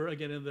room, we were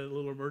again in the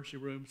little emergency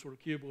room sort of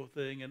cubicle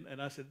thing,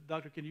 and I said,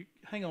 "Doctor, can you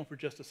hang on for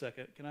just a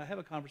second? Can I have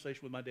a conversation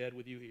with my dad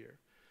with you here?"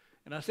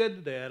 And I said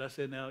to Dad,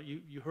 "Now,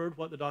 you heard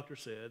what the doctor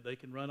said. They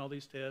can run all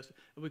these tests,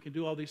 and we can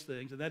do all these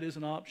things, and that is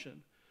an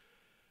option."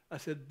 I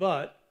said,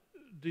 "But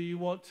do you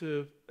want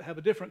to have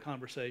a different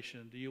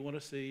conversation? Do you want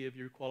to see if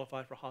you're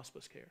qualified for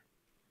hospice care?"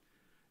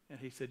 And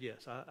he said,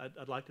 "Yes,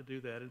 I'd like to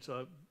do that." And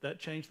so that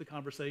changed the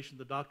conversation.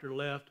 The doctor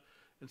left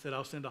and said,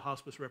 "I'll send a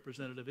hospice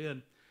representative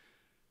in."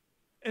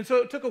 And so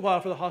it took a while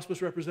for the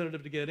hospice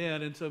representative to get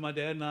in, and so my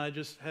dad and I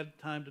just had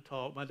time to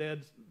talk. My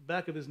dad's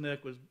back of his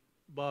neck was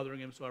bothering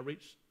him, so I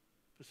reached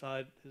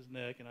beside his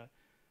neck, and I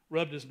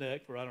rubbed his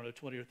neck for,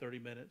 20 or 30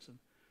 minutes,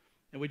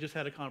 and we just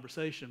had a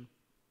conversation.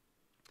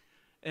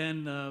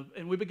 And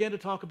we began to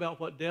talk about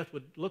what death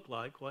would look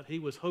like, what he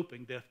was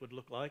hoping death would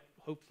look like.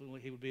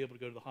 Hopefully he would be able to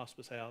go to the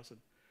hospice house.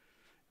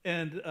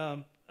 And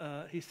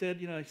he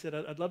said,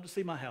 "I'd love to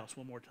see my house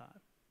one more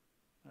time."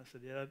 I said,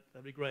 "Yeah,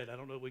 that'd be great. I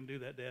don't know if we can do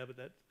that, Dad,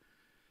 but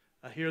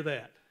I hear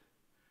that."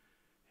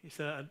 He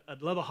said,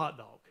 I'd love a hot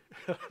dog."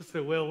 I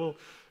said, "Well,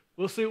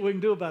 we'll see what we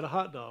can do about a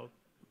hot dog."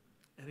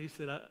 And he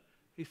said,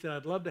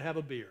 "I'd love to have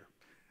a beer."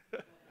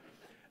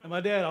 And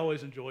my dad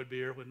always enjoyed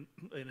beer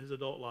in his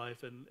adult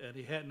life, and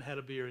he hadn't had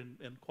a beer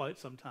in quite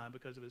some time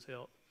because of his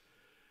health.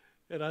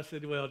 And I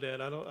said, "Well, Dad,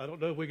 I don't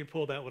know if we can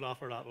pull that one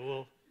off or not, but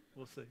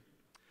we'll see."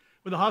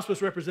 When the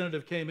hospice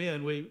representative came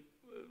in,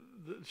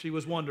 she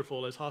was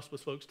wonderful, as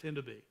hospice folks tend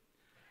to be.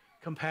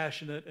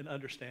 compassionate and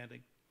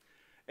understanding.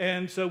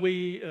 And so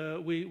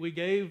we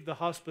gave the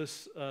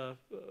hospice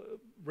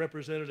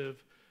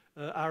representative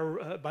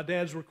my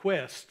dad's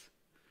request.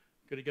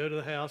 Could he go to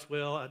the house?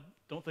 Well, I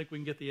don't think we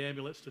can get the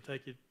ambulance to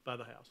take you by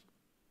the house.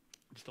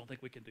 I just don't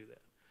think we can do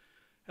that.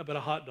 How about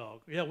a hot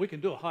dog? Yeah, we can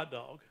do a hot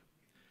dog.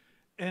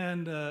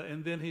 And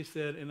then he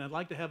said, and I'd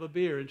like to have a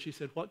beer. And she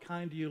said, what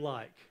kind do you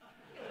like?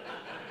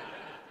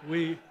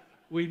 We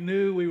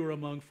knew we were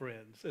among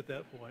friends at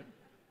that point.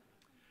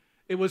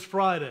 It was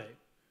Friday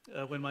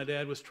when my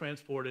dad was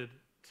transported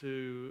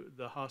to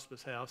the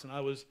hospice house, and I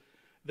was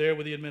there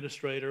with the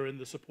administrator and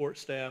the support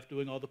staff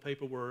doing all the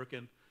paperwork.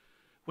 And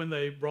when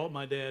they brought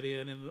my dad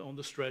in on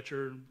the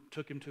stretcher and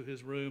took him to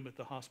his room at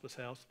the hospice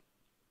house,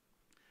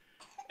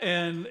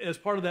 and as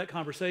part of that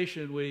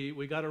conversation,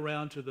 we got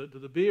around to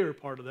the beer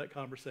part of that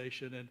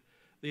conversation, and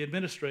the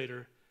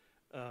administrator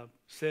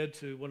said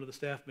to one of the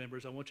staff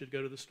members, I want you to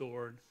go to the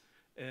store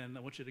and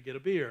I want you to get a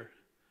beer,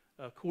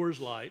 Coors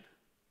Light.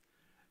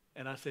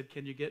 And I said,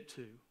 can you get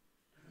two?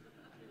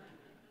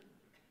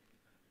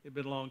 It'd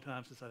been a long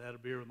time since I'd had a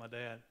beer with my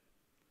dad.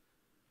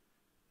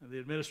 And the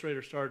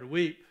administrator started to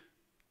weep,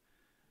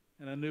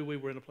 and I knew we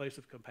were in a place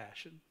of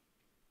compassion.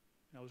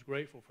 I was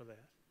grateful for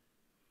that.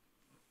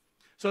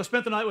 So I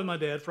spent the night with my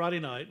dad, Friday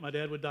night. My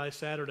dad would die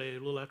Saturday, a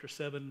little after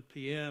 7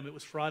 p.m. It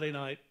was Friday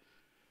night,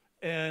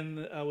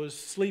 and I was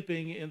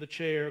sleeping in the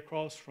chair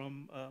across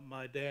from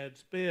my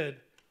dad's bed.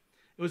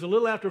 It was a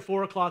little after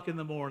 4 o'clock in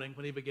the morning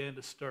when he began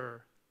to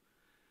stir.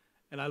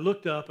 And I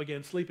looked up,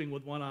 again, sleeping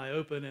with one eye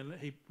open, and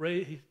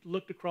he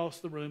looked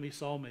across the room. He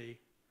saw me,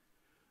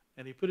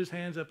 and he put his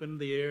hands up in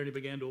the air, and he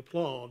began to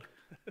applaud.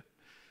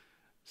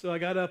 So I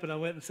got up, and I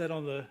went and sat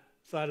on the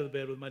side of the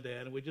bed with my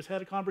dad, and we just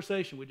had a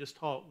conversation. We just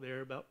talked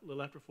there about a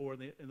little after 4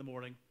 in the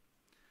morning.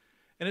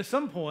 And at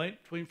some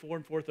point, between 4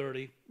 and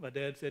 4:30, my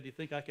dad said, do you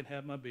think I can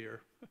have my beer?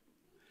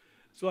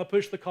 So I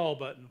pushed the call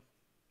button,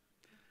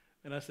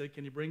 and I said,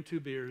 can you bring 2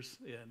 beers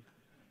in?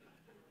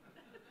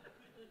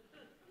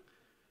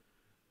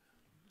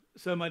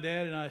 So my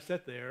dad and I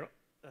sat there.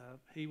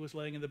 He was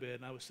laying in the bed,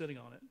 and I was sitting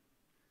on it.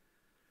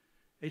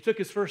 He took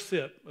his first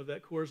sip of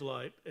that Coors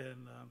Light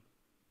and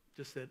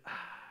just said, ah.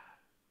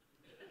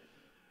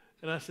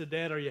 And I said,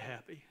 Dad, are you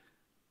happy?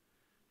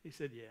 He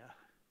said, yeah.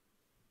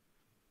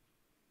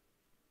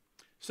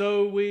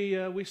 So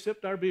we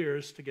sipped our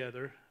beers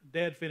together.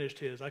 Dad finished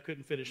his. I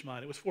couldn't finish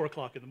mine. It was 4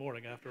 o'clock in the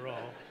morning after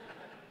all.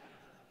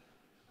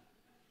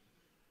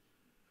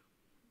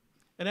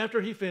 And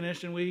after he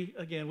finished, and we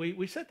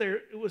sat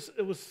there, it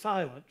was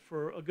silent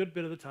for a good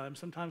bit of the time.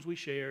 Sometimes we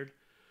shared,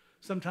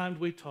 sometimes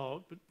we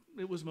talked, but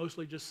it was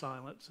mostly just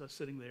silence,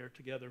 sitting there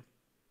together.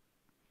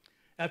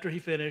 After he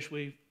finished,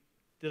 we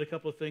did a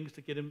couple of things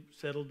to get him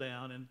settled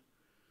down,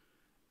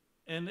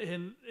 and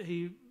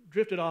he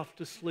drifted off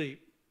to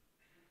sleep.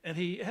 And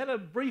he had a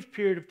brief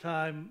period of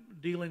time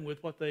dealing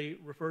with what they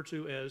refer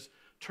to as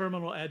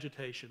terminal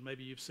agitation.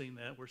 Maybe you've seen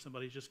that, where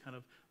somebody's just kind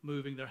of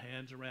moving their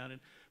hands around.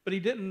 But he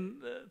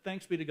didn't,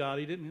 thanks be to God,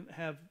 he didn't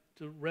have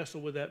to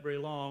wrestle with that very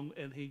long,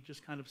 and he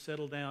just kind of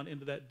settled down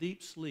into that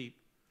deep sleep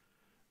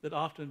that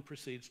often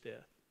precedes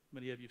death.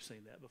 Many of you have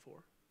seen that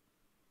before.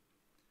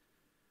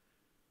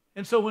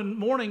 And so when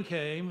morning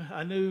came,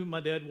 I knew my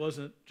dad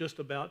wasn't just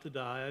about to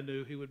die. I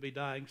knew he would be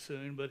dying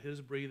soon, but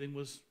his breathing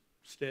was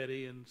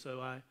steady, and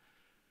so I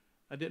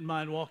didn't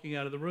mind walking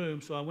out of the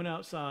room, so I went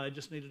outside,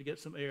 just needed to get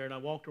some air, and I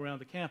walked around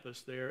the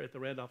campus there at the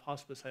Randolph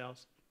Hospice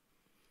House.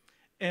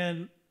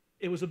 And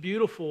it was a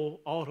beautiful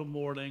autumn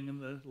morning,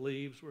 and the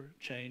leaves were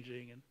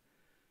changing, and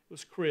it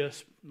was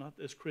crisp, not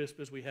as crisp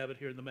as we have it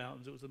here in the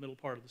mountains. It was the middle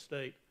part of the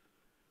state.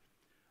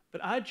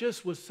 But I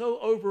just was so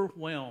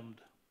overwhelmed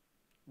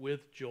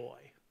with joy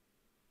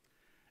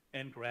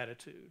and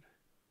gratitude.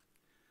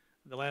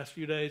 The last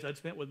few days I'd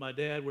spent with my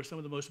dad were some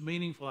of the most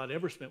meaningful I'd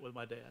ever spent with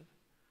my dad.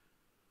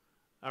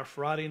 Our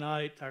Friday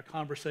night, our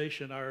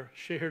conversation, our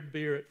shared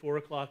beer at 4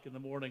 o'clock in the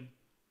morning.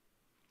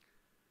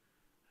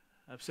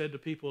 I've said to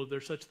people,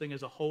 there's such a thing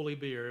as a holy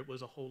beer. It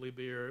was a holy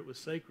beer. It was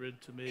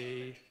sacred to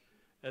me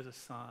as a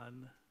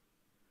son.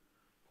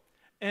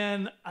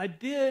 And I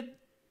did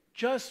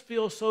just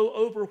feel so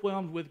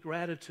overwhelmed with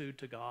gratitude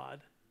to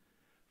God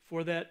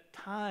for that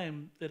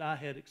time that I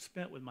had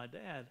spent with my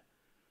dad.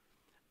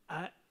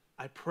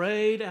 I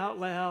prayed out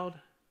loud.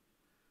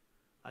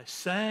 I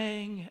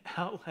sang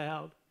out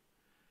loud.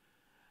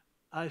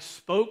 I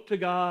spoke to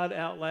God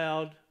out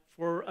loud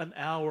for an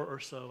hour or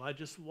so. I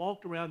just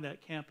walked around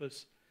that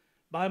campus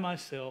by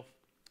myself,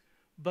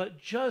 but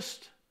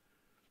just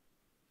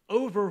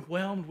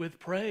overwhelmed with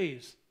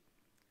praise.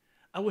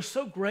 I was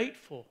so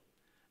grateful,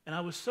 and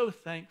I was so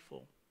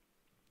thankful.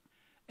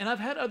 And I've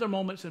had other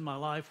moments in my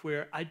life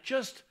where I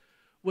just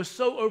was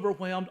so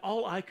overwhelmed,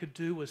 all I could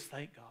do was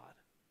thank God.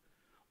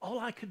 All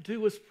I could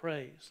do was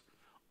praise.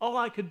 All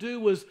I could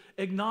do was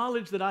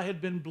acknowledge that I had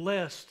been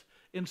blessed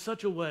in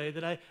such a way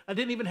that I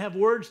didn't even have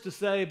words to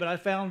say, but I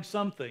found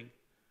something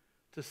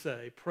to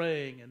say,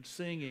 praying and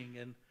singing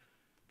and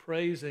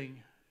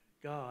praising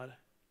God.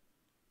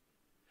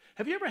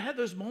 Have you ever had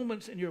those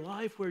moments in your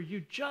life where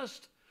you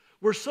just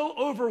were so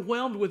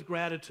overwhelmed with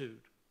gratitude.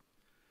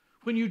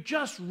 When you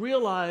just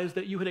realized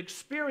that you had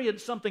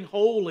experienced something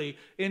holy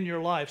in your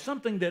life,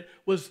 something that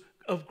was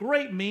of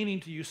great meaning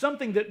to you,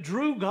 something that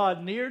drew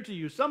God near to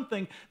you,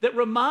 something that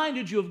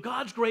reminded you of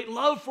God's great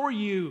love for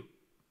you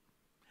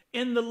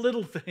in the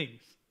little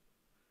things,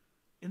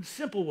 in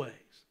simple ways.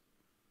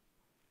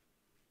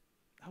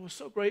 I was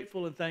so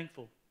grateful and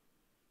thankful.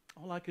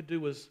 All I could do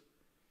was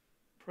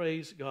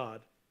praise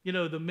God. You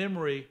know, the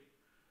memory,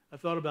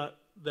 I've thought about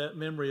that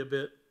memory a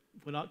bit.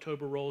 When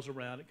October rolls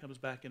around, it comes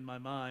back in my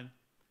mind.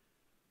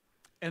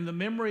 And the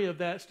memory of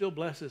that still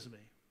blesses me.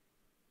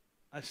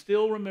 I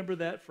still remember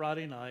that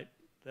Friday night,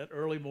 that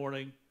early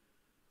morning.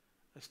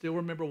 I still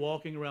remember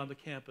walking around the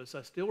campus.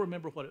 I still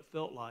remember what it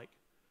felt like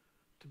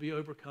to be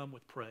overcome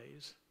with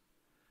praise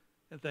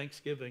and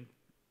thanksgiving.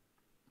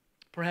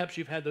 Perhaps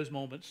you've had those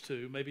moments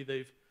too. Maybe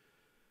they've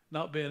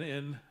not been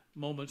in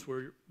moments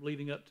where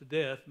leading up to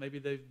death. Maybe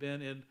they've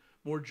been in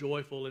more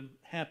joyful and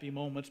happy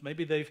moments.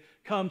 Maybe they've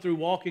come through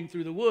walking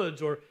through the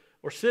woods or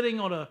sitting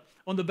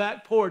on the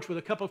back porch with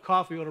a cup of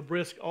coffee on a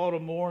brisk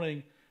autumn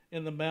morning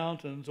in the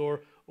mountains,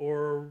 or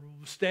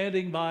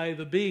standing by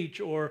the beach,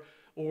 or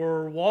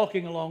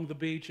walking along the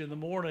beach in the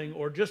morning,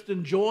 or just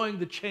enjoying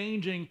the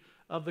changing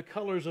of the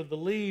colors of the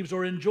leaves,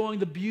 or enjoying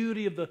the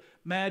beauty of the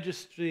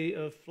majesty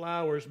of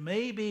flowers.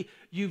 Maybe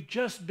you've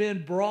just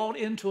been brought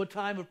into a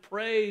time of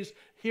praise,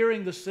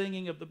 hearing the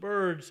singing of the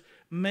birds.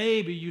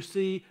 Maybe you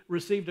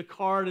received a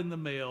card in the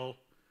mail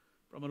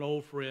from an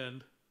old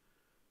friend,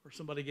 or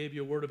somebody gave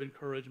you a word of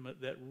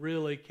encouragement that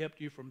really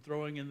kept you from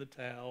throwing in the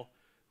towel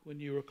when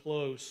you were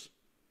close.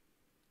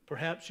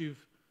 Perhaps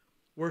you've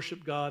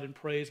worshiped God and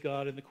praised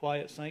God in the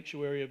quiet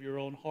sanctuary of your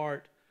own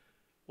heart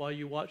while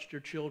you watched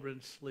your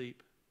children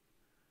sleep.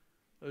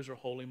 Those are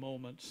holy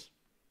moments.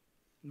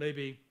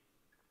 Maybe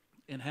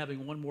in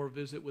having one more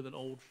visit with an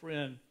old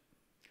friend.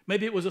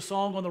 Maybe it was a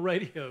song on the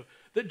radio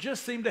that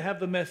just seemed to have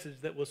the message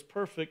that was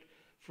perfect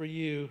for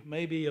you.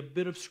 Maybe a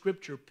bit of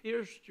scripture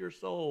pierced your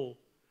soul.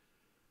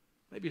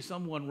 Maybe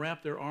someone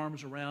wrapped their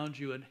arms around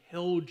you and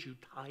held you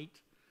tight,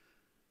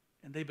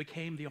 and they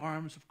became the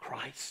arms of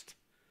Christ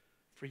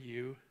for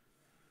you,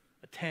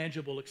 a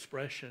tangible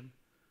expression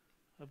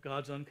of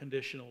God's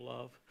unconditional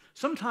love.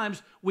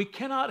 Sometimes we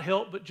cannot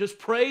help but just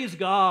praise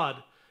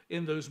God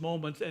in those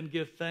moments and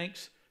give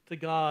thanks to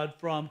God,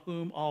 from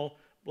whom all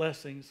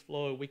blessings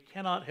flow. We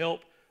cannot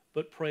help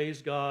but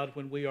praise God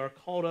when we are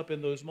caught up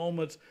in those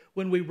moments,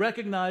 when we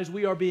recognize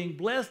we are being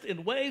blessed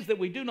in ways that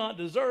we do not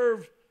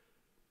deserve,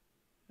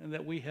 and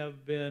that we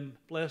have been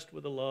blessed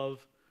with a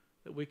love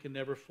that we can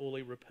never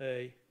fully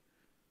repay.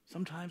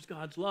 Sometimes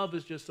God's love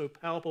is just so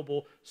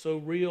palpable, so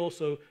real,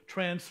 so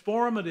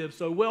transformative,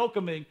 so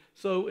welcoming,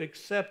 so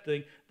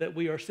accepting, that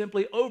we are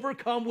simply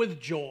overcome with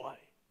joy.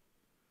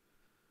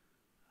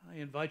 I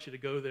invite you to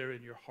go there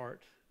in your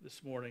heart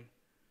this morning.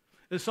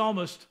 The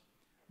psalmist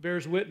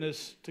bears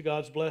witness to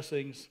God's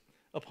blessings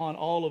upon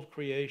all of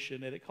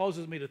creation, and it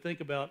causes me to think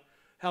about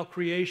how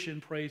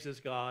creation praises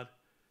God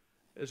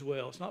as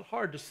well. It's not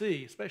hard to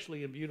see,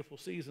 especially in beautiful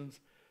seasons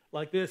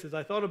like this. As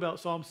I thought about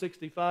Psalm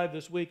 65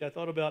 this week, I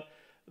thought about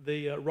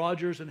the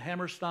Rodgers and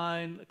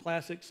Hammerstein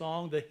classic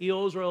song, "The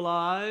Hills Are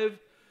Alive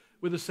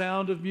with the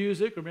Sound of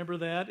Music." Remember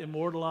that?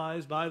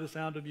 Immortalized by the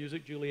Sound of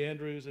Music, Julie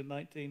Andrews in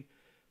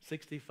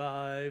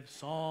 1965.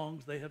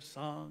 Songs they have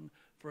sung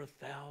for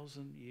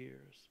 1,000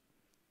 years.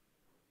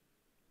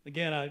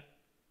 Again, I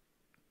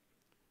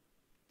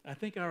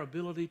think our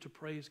ability to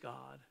praise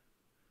God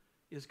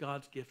is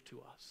God's gift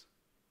to us.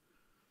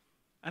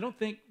 I don't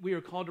think we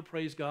are called to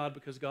praise God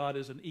because God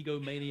is an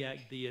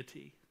egomaniac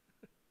deity.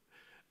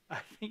 I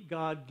think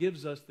God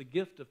gives us the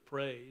gift of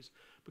praise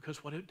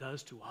because what it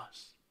does to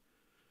us,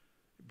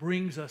 it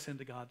brings us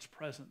into God's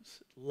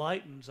presence. It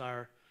lightens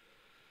our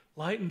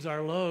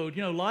load.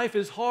 You know, life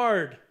is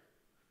hard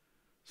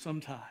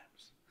sometimes.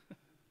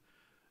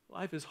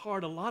 Life is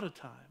hard a lot of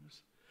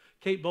times.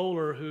 Kate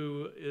Bowler,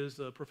 who is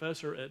a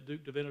professor at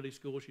Duke Divinity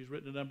School, she's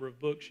written a number of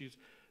books.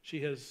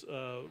 She has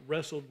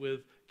wrestled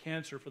with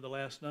cancer for the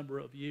last number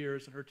of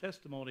years, and her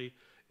testimony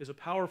is a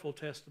powerful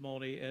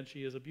testimony, and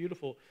she is a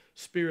beautiful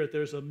spirit.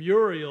 There's a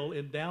mural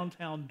in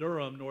downtown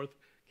Durham, North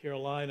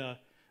Carolina,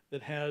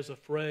 that has a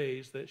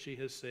phrase that she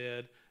has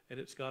said, and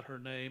it's got her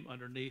name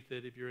underneath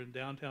it. If you're in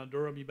downtown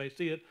Durham, you may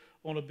see it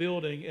on a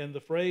building, and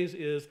the phrase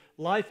is,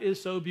 "Life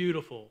is so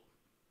beautiful.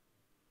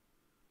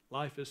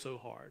 Life is so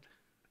hard."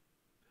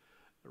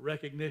 A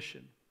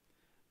recognition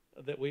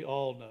that we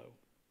all know.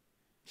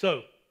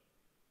 So,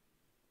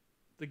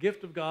 the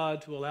gift of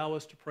God to allow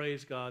us to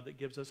praise God, that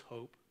gives us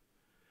hope,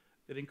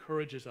 that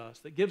encourages us,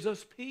 that gives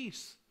us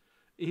peace,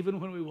 even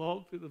when we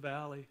walk through the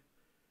valley,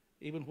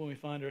 even when we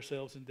find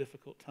ourselves in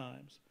difficult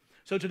times.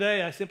 So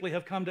today, I simply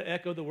have come to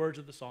echo the words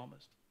of the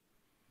psalmist.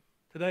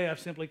 Today, I've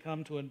simply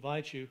come to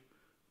invite you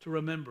to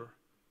remember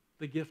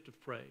the gift of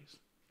praise.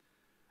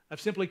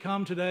 I've simply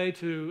come today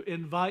to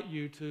invite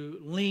you to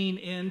lean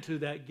into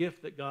that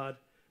gift that God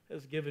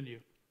has given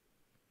you.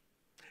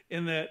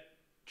 In that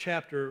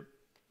chapter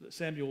that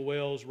Samuel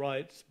Wells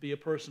writes, "Be a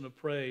person of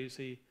praise,"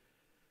 he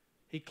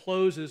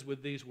closes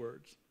with these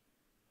words.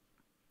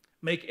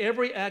 Make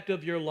every act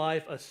of your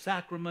life a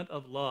sacrament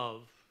of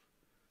love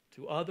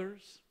to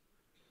others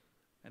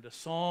and a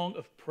song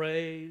of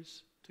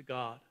praise to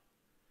God.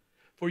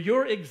 For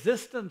your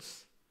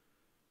existence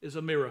is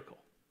a miracle,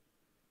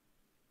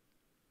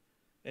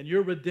 and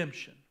your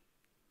redemption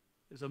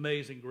is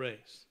amazing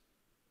grace.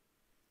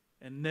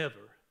 And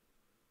never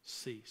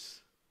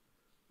cease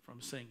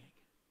from singing.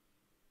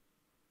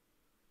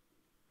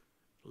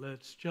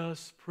 Let's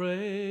just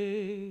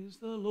praise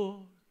the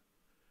Lord.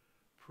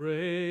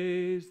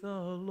 Praise the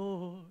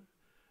Lord.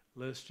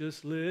 Let's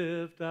just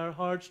lift our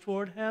hearts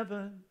toward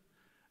heaven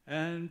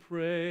and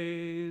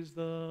praise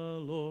the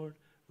Lord.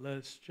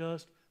 Let's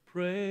just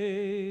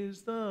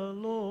praise the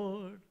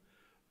Lord.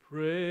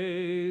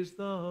 Praise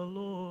the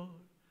Lord.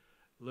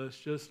 Let's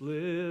just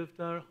lift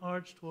our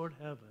hearts toward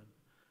heaven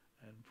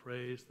and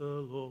praise the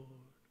Lord.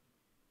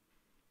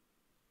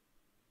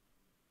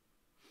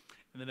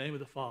 In the name of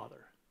the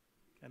Father,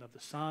 and of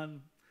the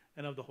Son,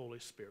 and of the Holy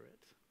Spirit.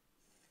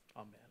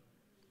 Amen.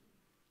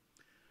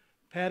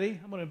 Patty,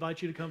 I'm going to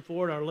invite you to come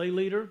forward, our lay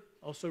leader.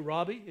 Also,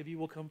 Robbie, if you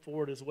will come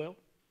forward as well.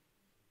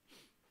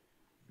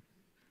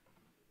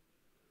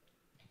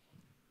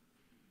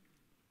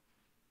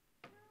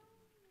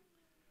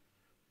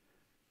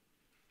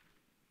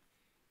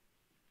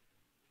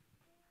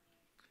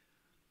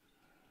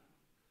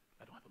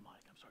 I don't have a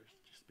mic. I'm sorry.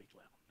 Just speak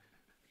loud.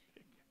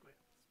 Go ahead.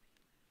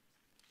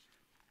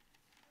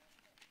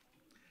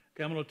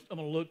 Okay, I'm going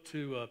to look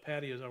to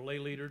Patty as our lay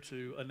leader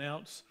to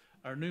announce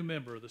our new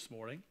member this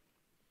morning.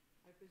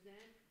 I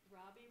present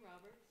Robbie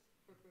Roberts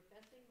for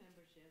professing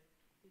membership,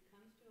 who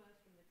comes to us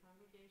from this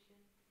congregation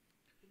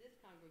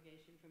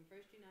from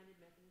First United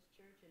Methodist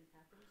Church in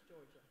Athens,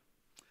 Georgia.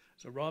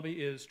 So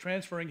Robbie is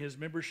transferring his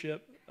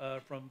membership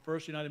from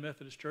First United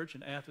Methodist Church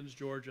in Athens,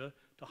 Georgia,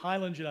 to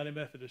Highlands United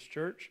Methodist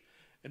Church.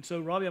 And so,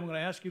 Robbie, I'm going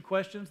to ask you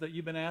questions that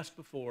you've been asked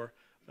before,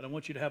 but I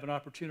want you to have an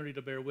opportunity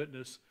to bear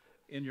witness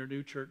in your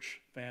new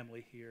church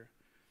family here.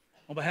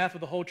 On behalf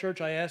of the whole church,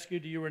 I ask you,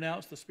 do you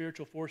renounce the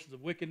spiritual forces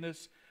of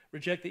wickedness,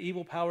 reject the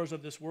evil powers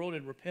of this world,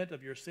 and repent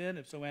of your sin?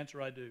 If so,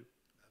 answer, I do. I do.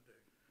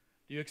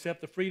 Do you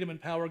accept the freedom and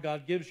power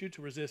God gives you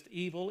to resist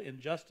evil,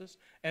 injustice,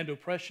 and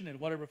oppression in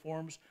whatever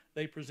forms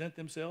they present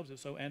themselves? If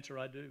so, answer,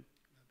 I do. I do.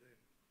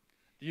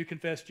 Do you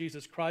confess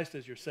Jesus Christ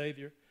as your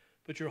Savior?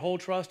 Put your whole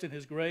trust in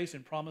His grace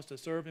and promise to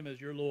serve Him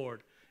as your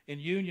Lord, in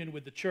union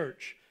with the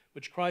church,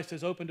 which Christ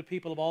has opened to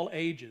people of all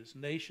ages,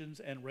 nations,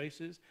 and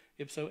races?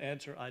 If so,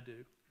 answer, I do. I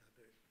do.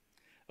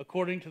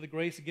 According to the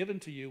grace given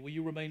to you, will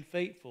you remain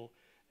faithful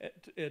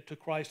to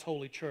Christ's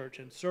holy church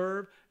and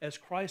serve as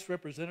Christ's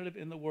representative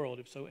in the world?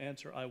 If so,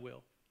 answer, I will. I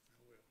will.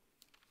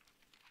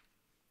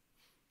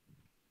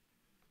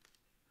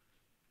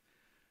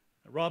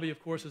 Now, Robbie, of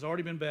course, has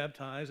already been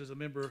baptized as a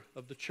member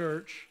of the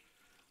church.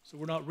 So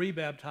we're not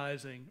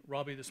rebaptizing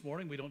Robbie this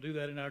morning. We don't do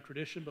that in our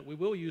tradition, but we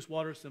will use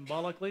water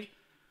symbolically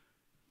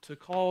to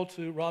call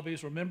to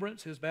Robbie's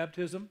remembrance his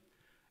baptism.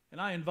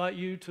 And I invite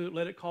you to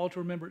let it call to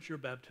remembrance your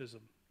baptism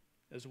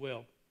as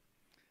well.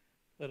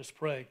 Let us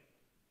pray.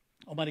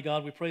 Almighty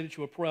God, we pray that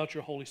you will pour out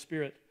your Holy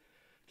Spirit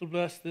to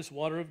bless this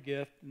water of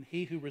gift, and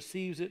he who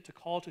receives it to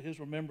call to his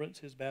remembrance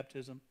his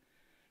baptism.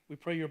 We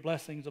pray your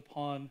blessings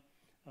upon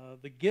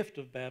the gift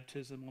of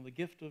baptism, on the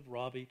gift of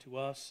Robbie to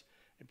us,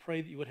 and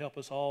pray that you would help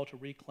us all to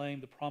reclaim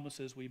the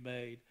promises we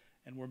made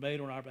and were made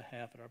on our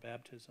behalf at our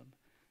baptism.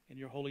 In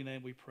your holy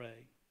name we pray.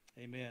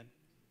 Amen.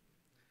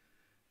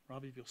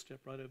 Robbie, if you'll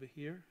step right over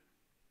here.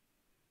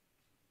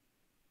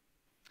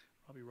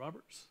 Robbie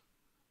Roberts,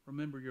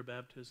 remember your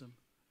baptism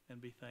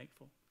and be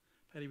thankful.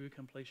 Patty, will you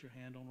come place your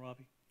hand on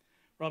Robbie?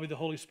 Robbie, the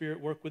Holy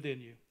Spirit work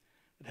within you,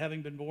 that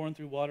having been born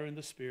through water and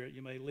the Spirit,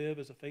 you may live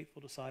as a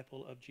faithful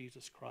disciple of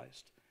Jesus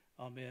Christ.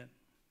 Amen.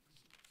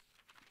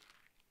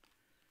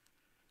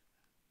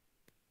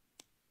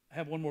 I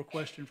have one more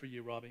question for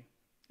you, Robbie.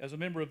 As a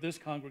member of this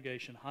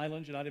congregation,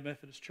 Highlands United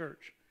Methodist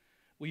Church,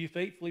 will you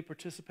faithfully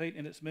participate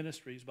in its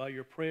ministries by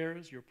your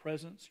prayers, your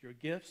presence, your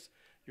gifts,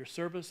 your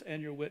service,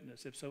 and your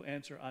witness? If so,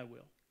 answer, I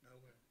will. I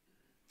will.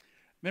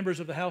 Members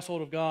of the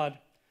household of God,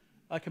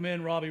 I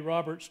commend Robbie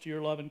Roberts to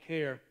your love and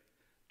care.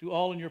 Do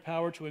all in your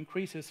power to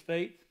increase his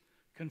faith,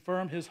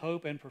 confirm his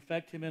hope, and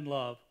perfect him in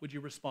love. Would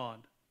you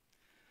respond?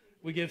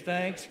 We give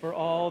thanks for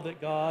all that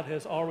God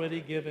has already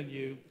given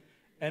you,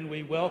 and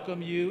we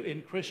welcome you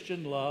in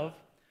Christian love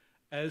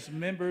as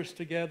members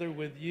together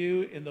with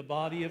you in the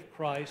body of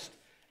Christ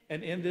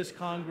and in this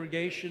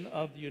congregation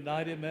of the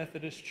United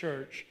Methodist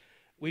Church.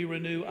 We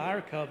renew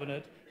our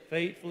covenant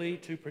faithfully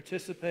to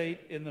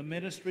participate in the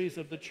ministries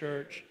of the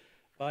church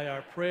by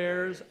our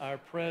prayers, our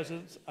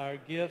presence, our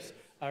gifts,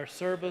 our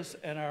service,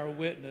 and our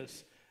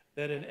witness,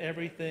 that in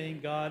everything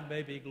God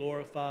may be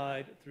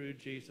glorified through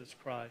Jesus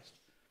Christ.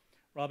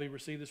 Robbie,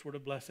 receive this word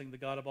of blessing. The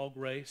God of all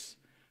grace,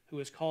 who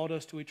has called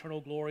us to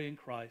eternal glory in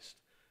Christ,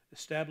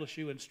 establish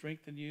you and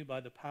strengthen you by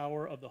the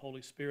power of the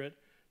Holy Spirit,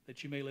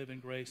 that you may live in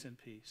grace and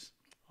peace.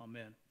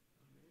 Amen.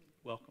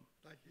 Welcome.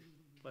 Thank you.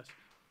 Bless you.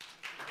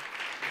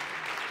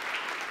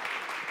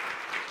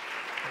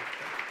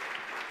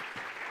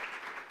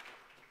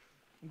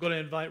 I'm going to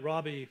invite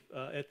Robbie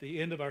at the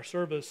end of our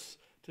service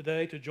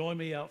today to join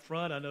me out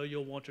front. I know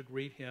you'll want to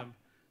greet him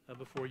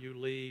before you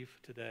leave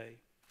today.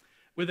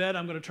 With that,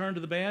 I'm going to turn to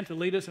the band to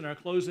lead us in our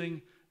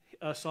closing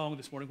song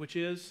this morning, which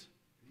is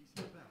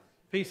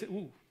Peace.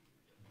 Ooh.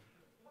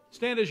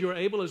 Stand as you are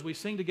able as we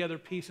sing together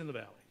Peace in the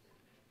Valley.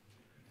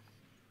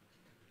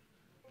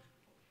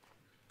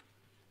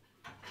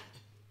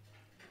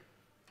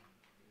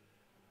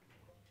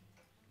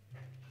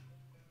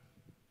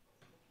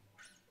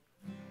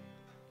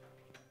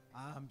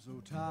 I'm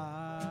so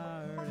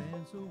tired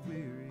and so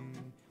weary,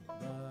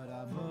 but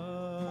I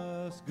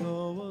must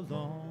go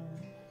along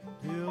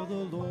till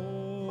the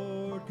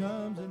Lord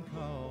comes and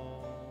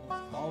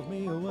calls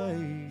me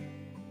away.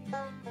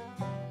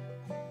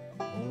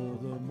 Oh,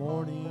 the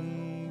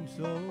morning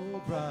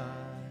so bright,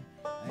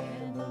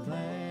 and the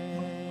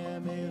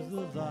Lamb is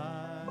the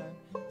light,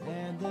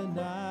 and the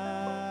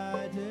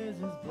night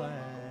is as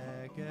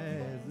black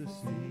as the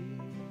sea.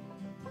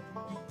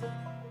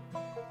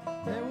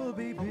 There will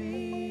be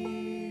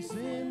peace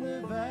in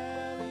the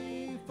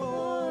valley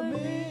for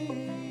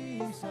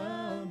me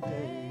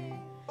someday.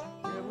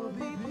 There will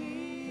be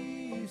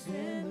peace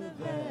in the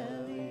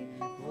valley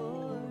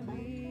for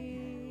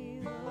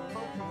me, Lord, I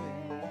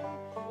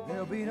pray.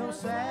 There'll be no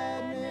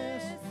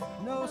sadness,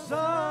 no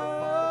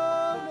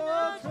sorrow,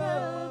 no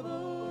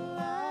trouble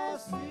I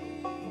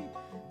see.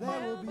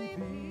 There will be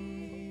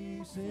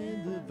peace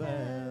in the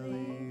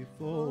valley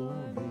for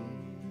me.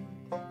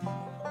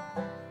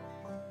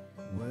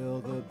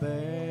 Well, the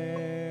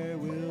bear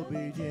will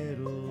be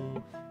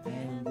gentle,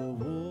 and the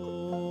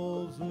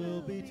wolves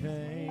will be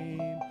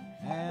tame,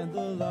 and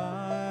the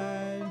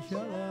lion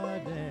shall lie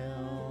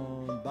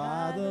down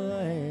by the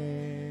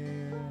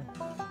lamb,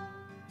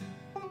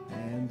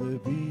 and the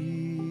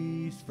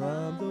beast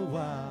from the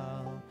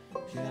wild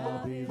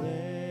shall be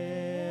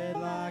led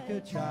like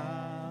a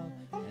child,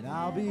 and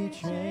I'll be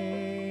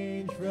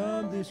changed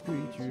from this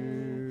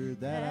creature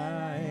that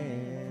I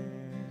am.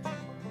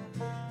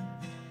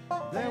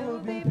 There will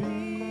be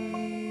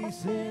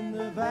peace in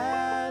the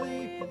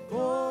valley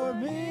for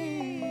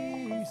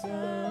me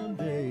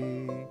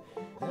someday.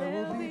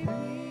 There will be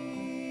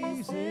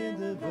peace in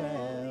the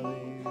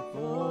valley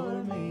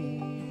for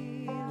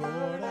me,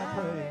 Lord, I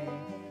pray.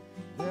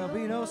 There'll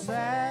be no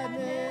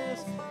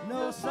sadness,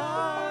 no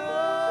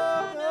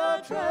sorrow,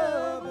 no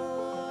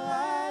trouble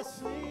I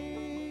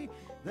see.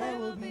 There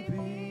will be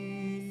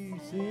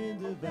peace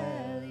in the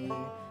valley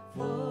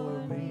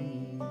for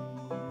me.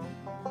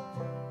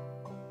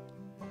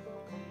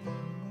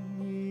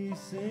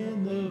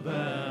 In the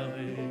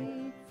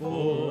valley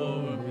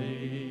for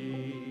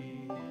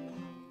me.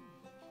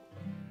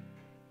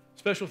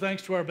 Special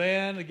thanks to our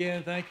band.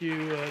 Again, thank you,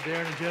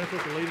 Darren and Jennifer,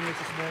 for leading us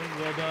this morning.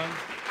 Well done.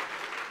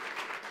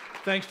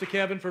 Thanks to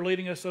Kevin for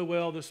leading us so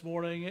well this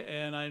morning.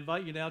 And I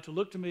invite you now to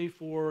look to me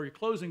for your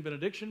closing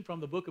benediction from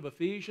the book of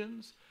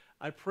Ephesians.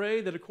 I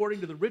pray that according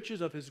to the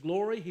riches of his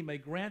glory, he may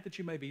grant that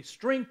you may be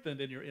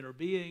strengthened in your inner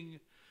being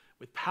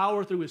with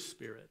power through his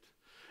Spirit,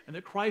 and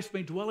that Christ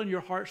may dwell in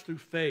your hearts through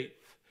faith,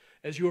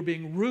 as you are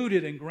being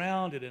rooted and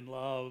grounded in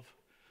love.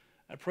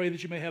 I pray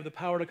that you may have the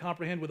power to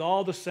comprehend with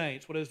all the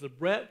saints what is the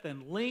breadth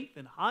and length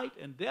and height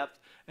and depth,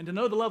 and to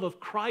know the love of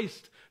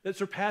Christ that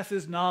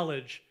surpasses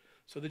knowledge,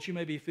 so that you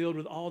may be filled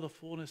with all the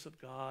fullness of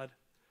God.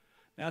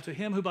 Now to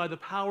him who by the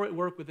power at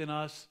work within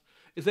us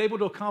is able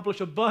to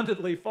accomplish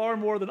abundantly far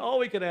more than all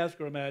we could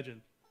ask or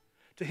imagine.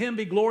 To him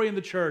be glory in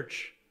the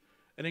church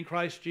and in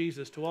Christ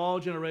Jesus to all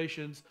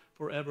generations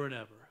forever and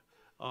ever.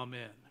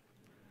 Amen.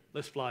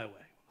 Let's fly away.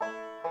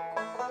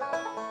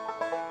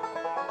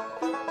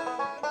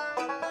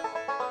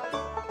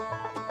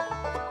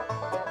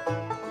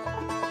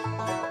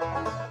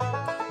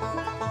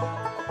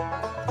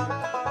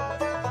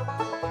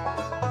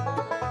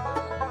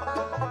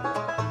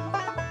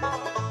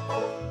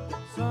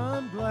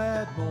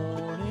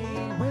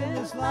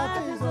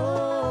 Life is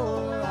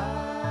over,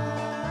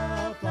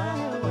 I'll fly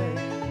away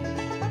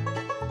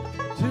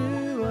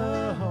to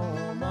a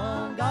home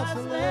on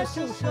God's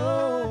celestial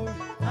shore.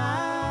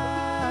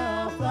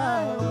 I'll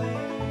fly away.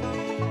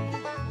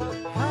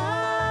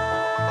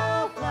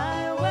 I'll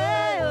fly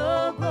away,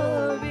 oh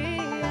glory.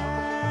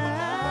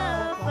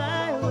 I'll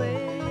fly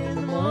away in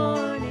the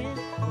morning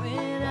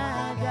when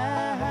I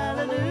die.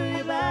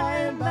 Hallelujah, by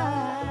and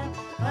by.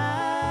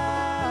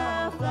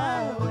 I'll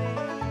fly away.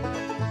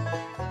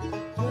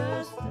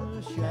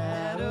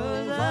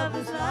 Shadows of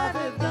this life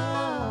have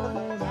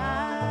gone,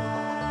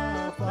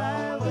 I'll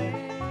fly away.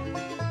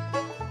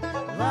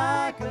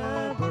 Like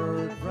a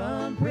bird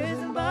from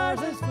prison bars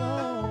has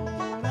flown,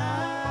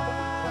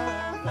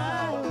 I'll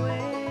fly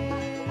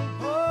away.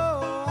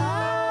 Oh,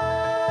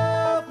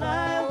 I'll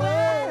fly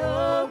away,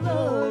 oh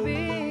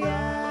glory.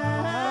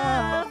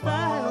 I'll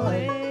fly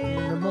away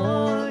in the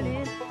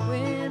morning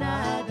when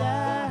I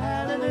die.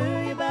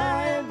 Hallelujah,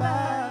 by and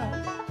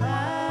by.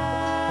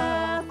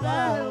 I'll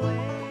fly away.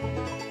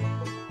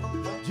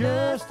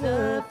 Just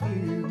a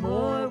few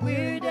more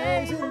weary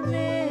days and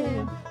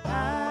then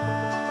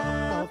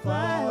I'll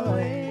fly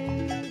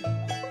away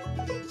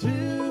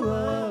to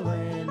a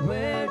land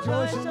where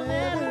joy shall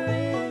never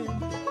end.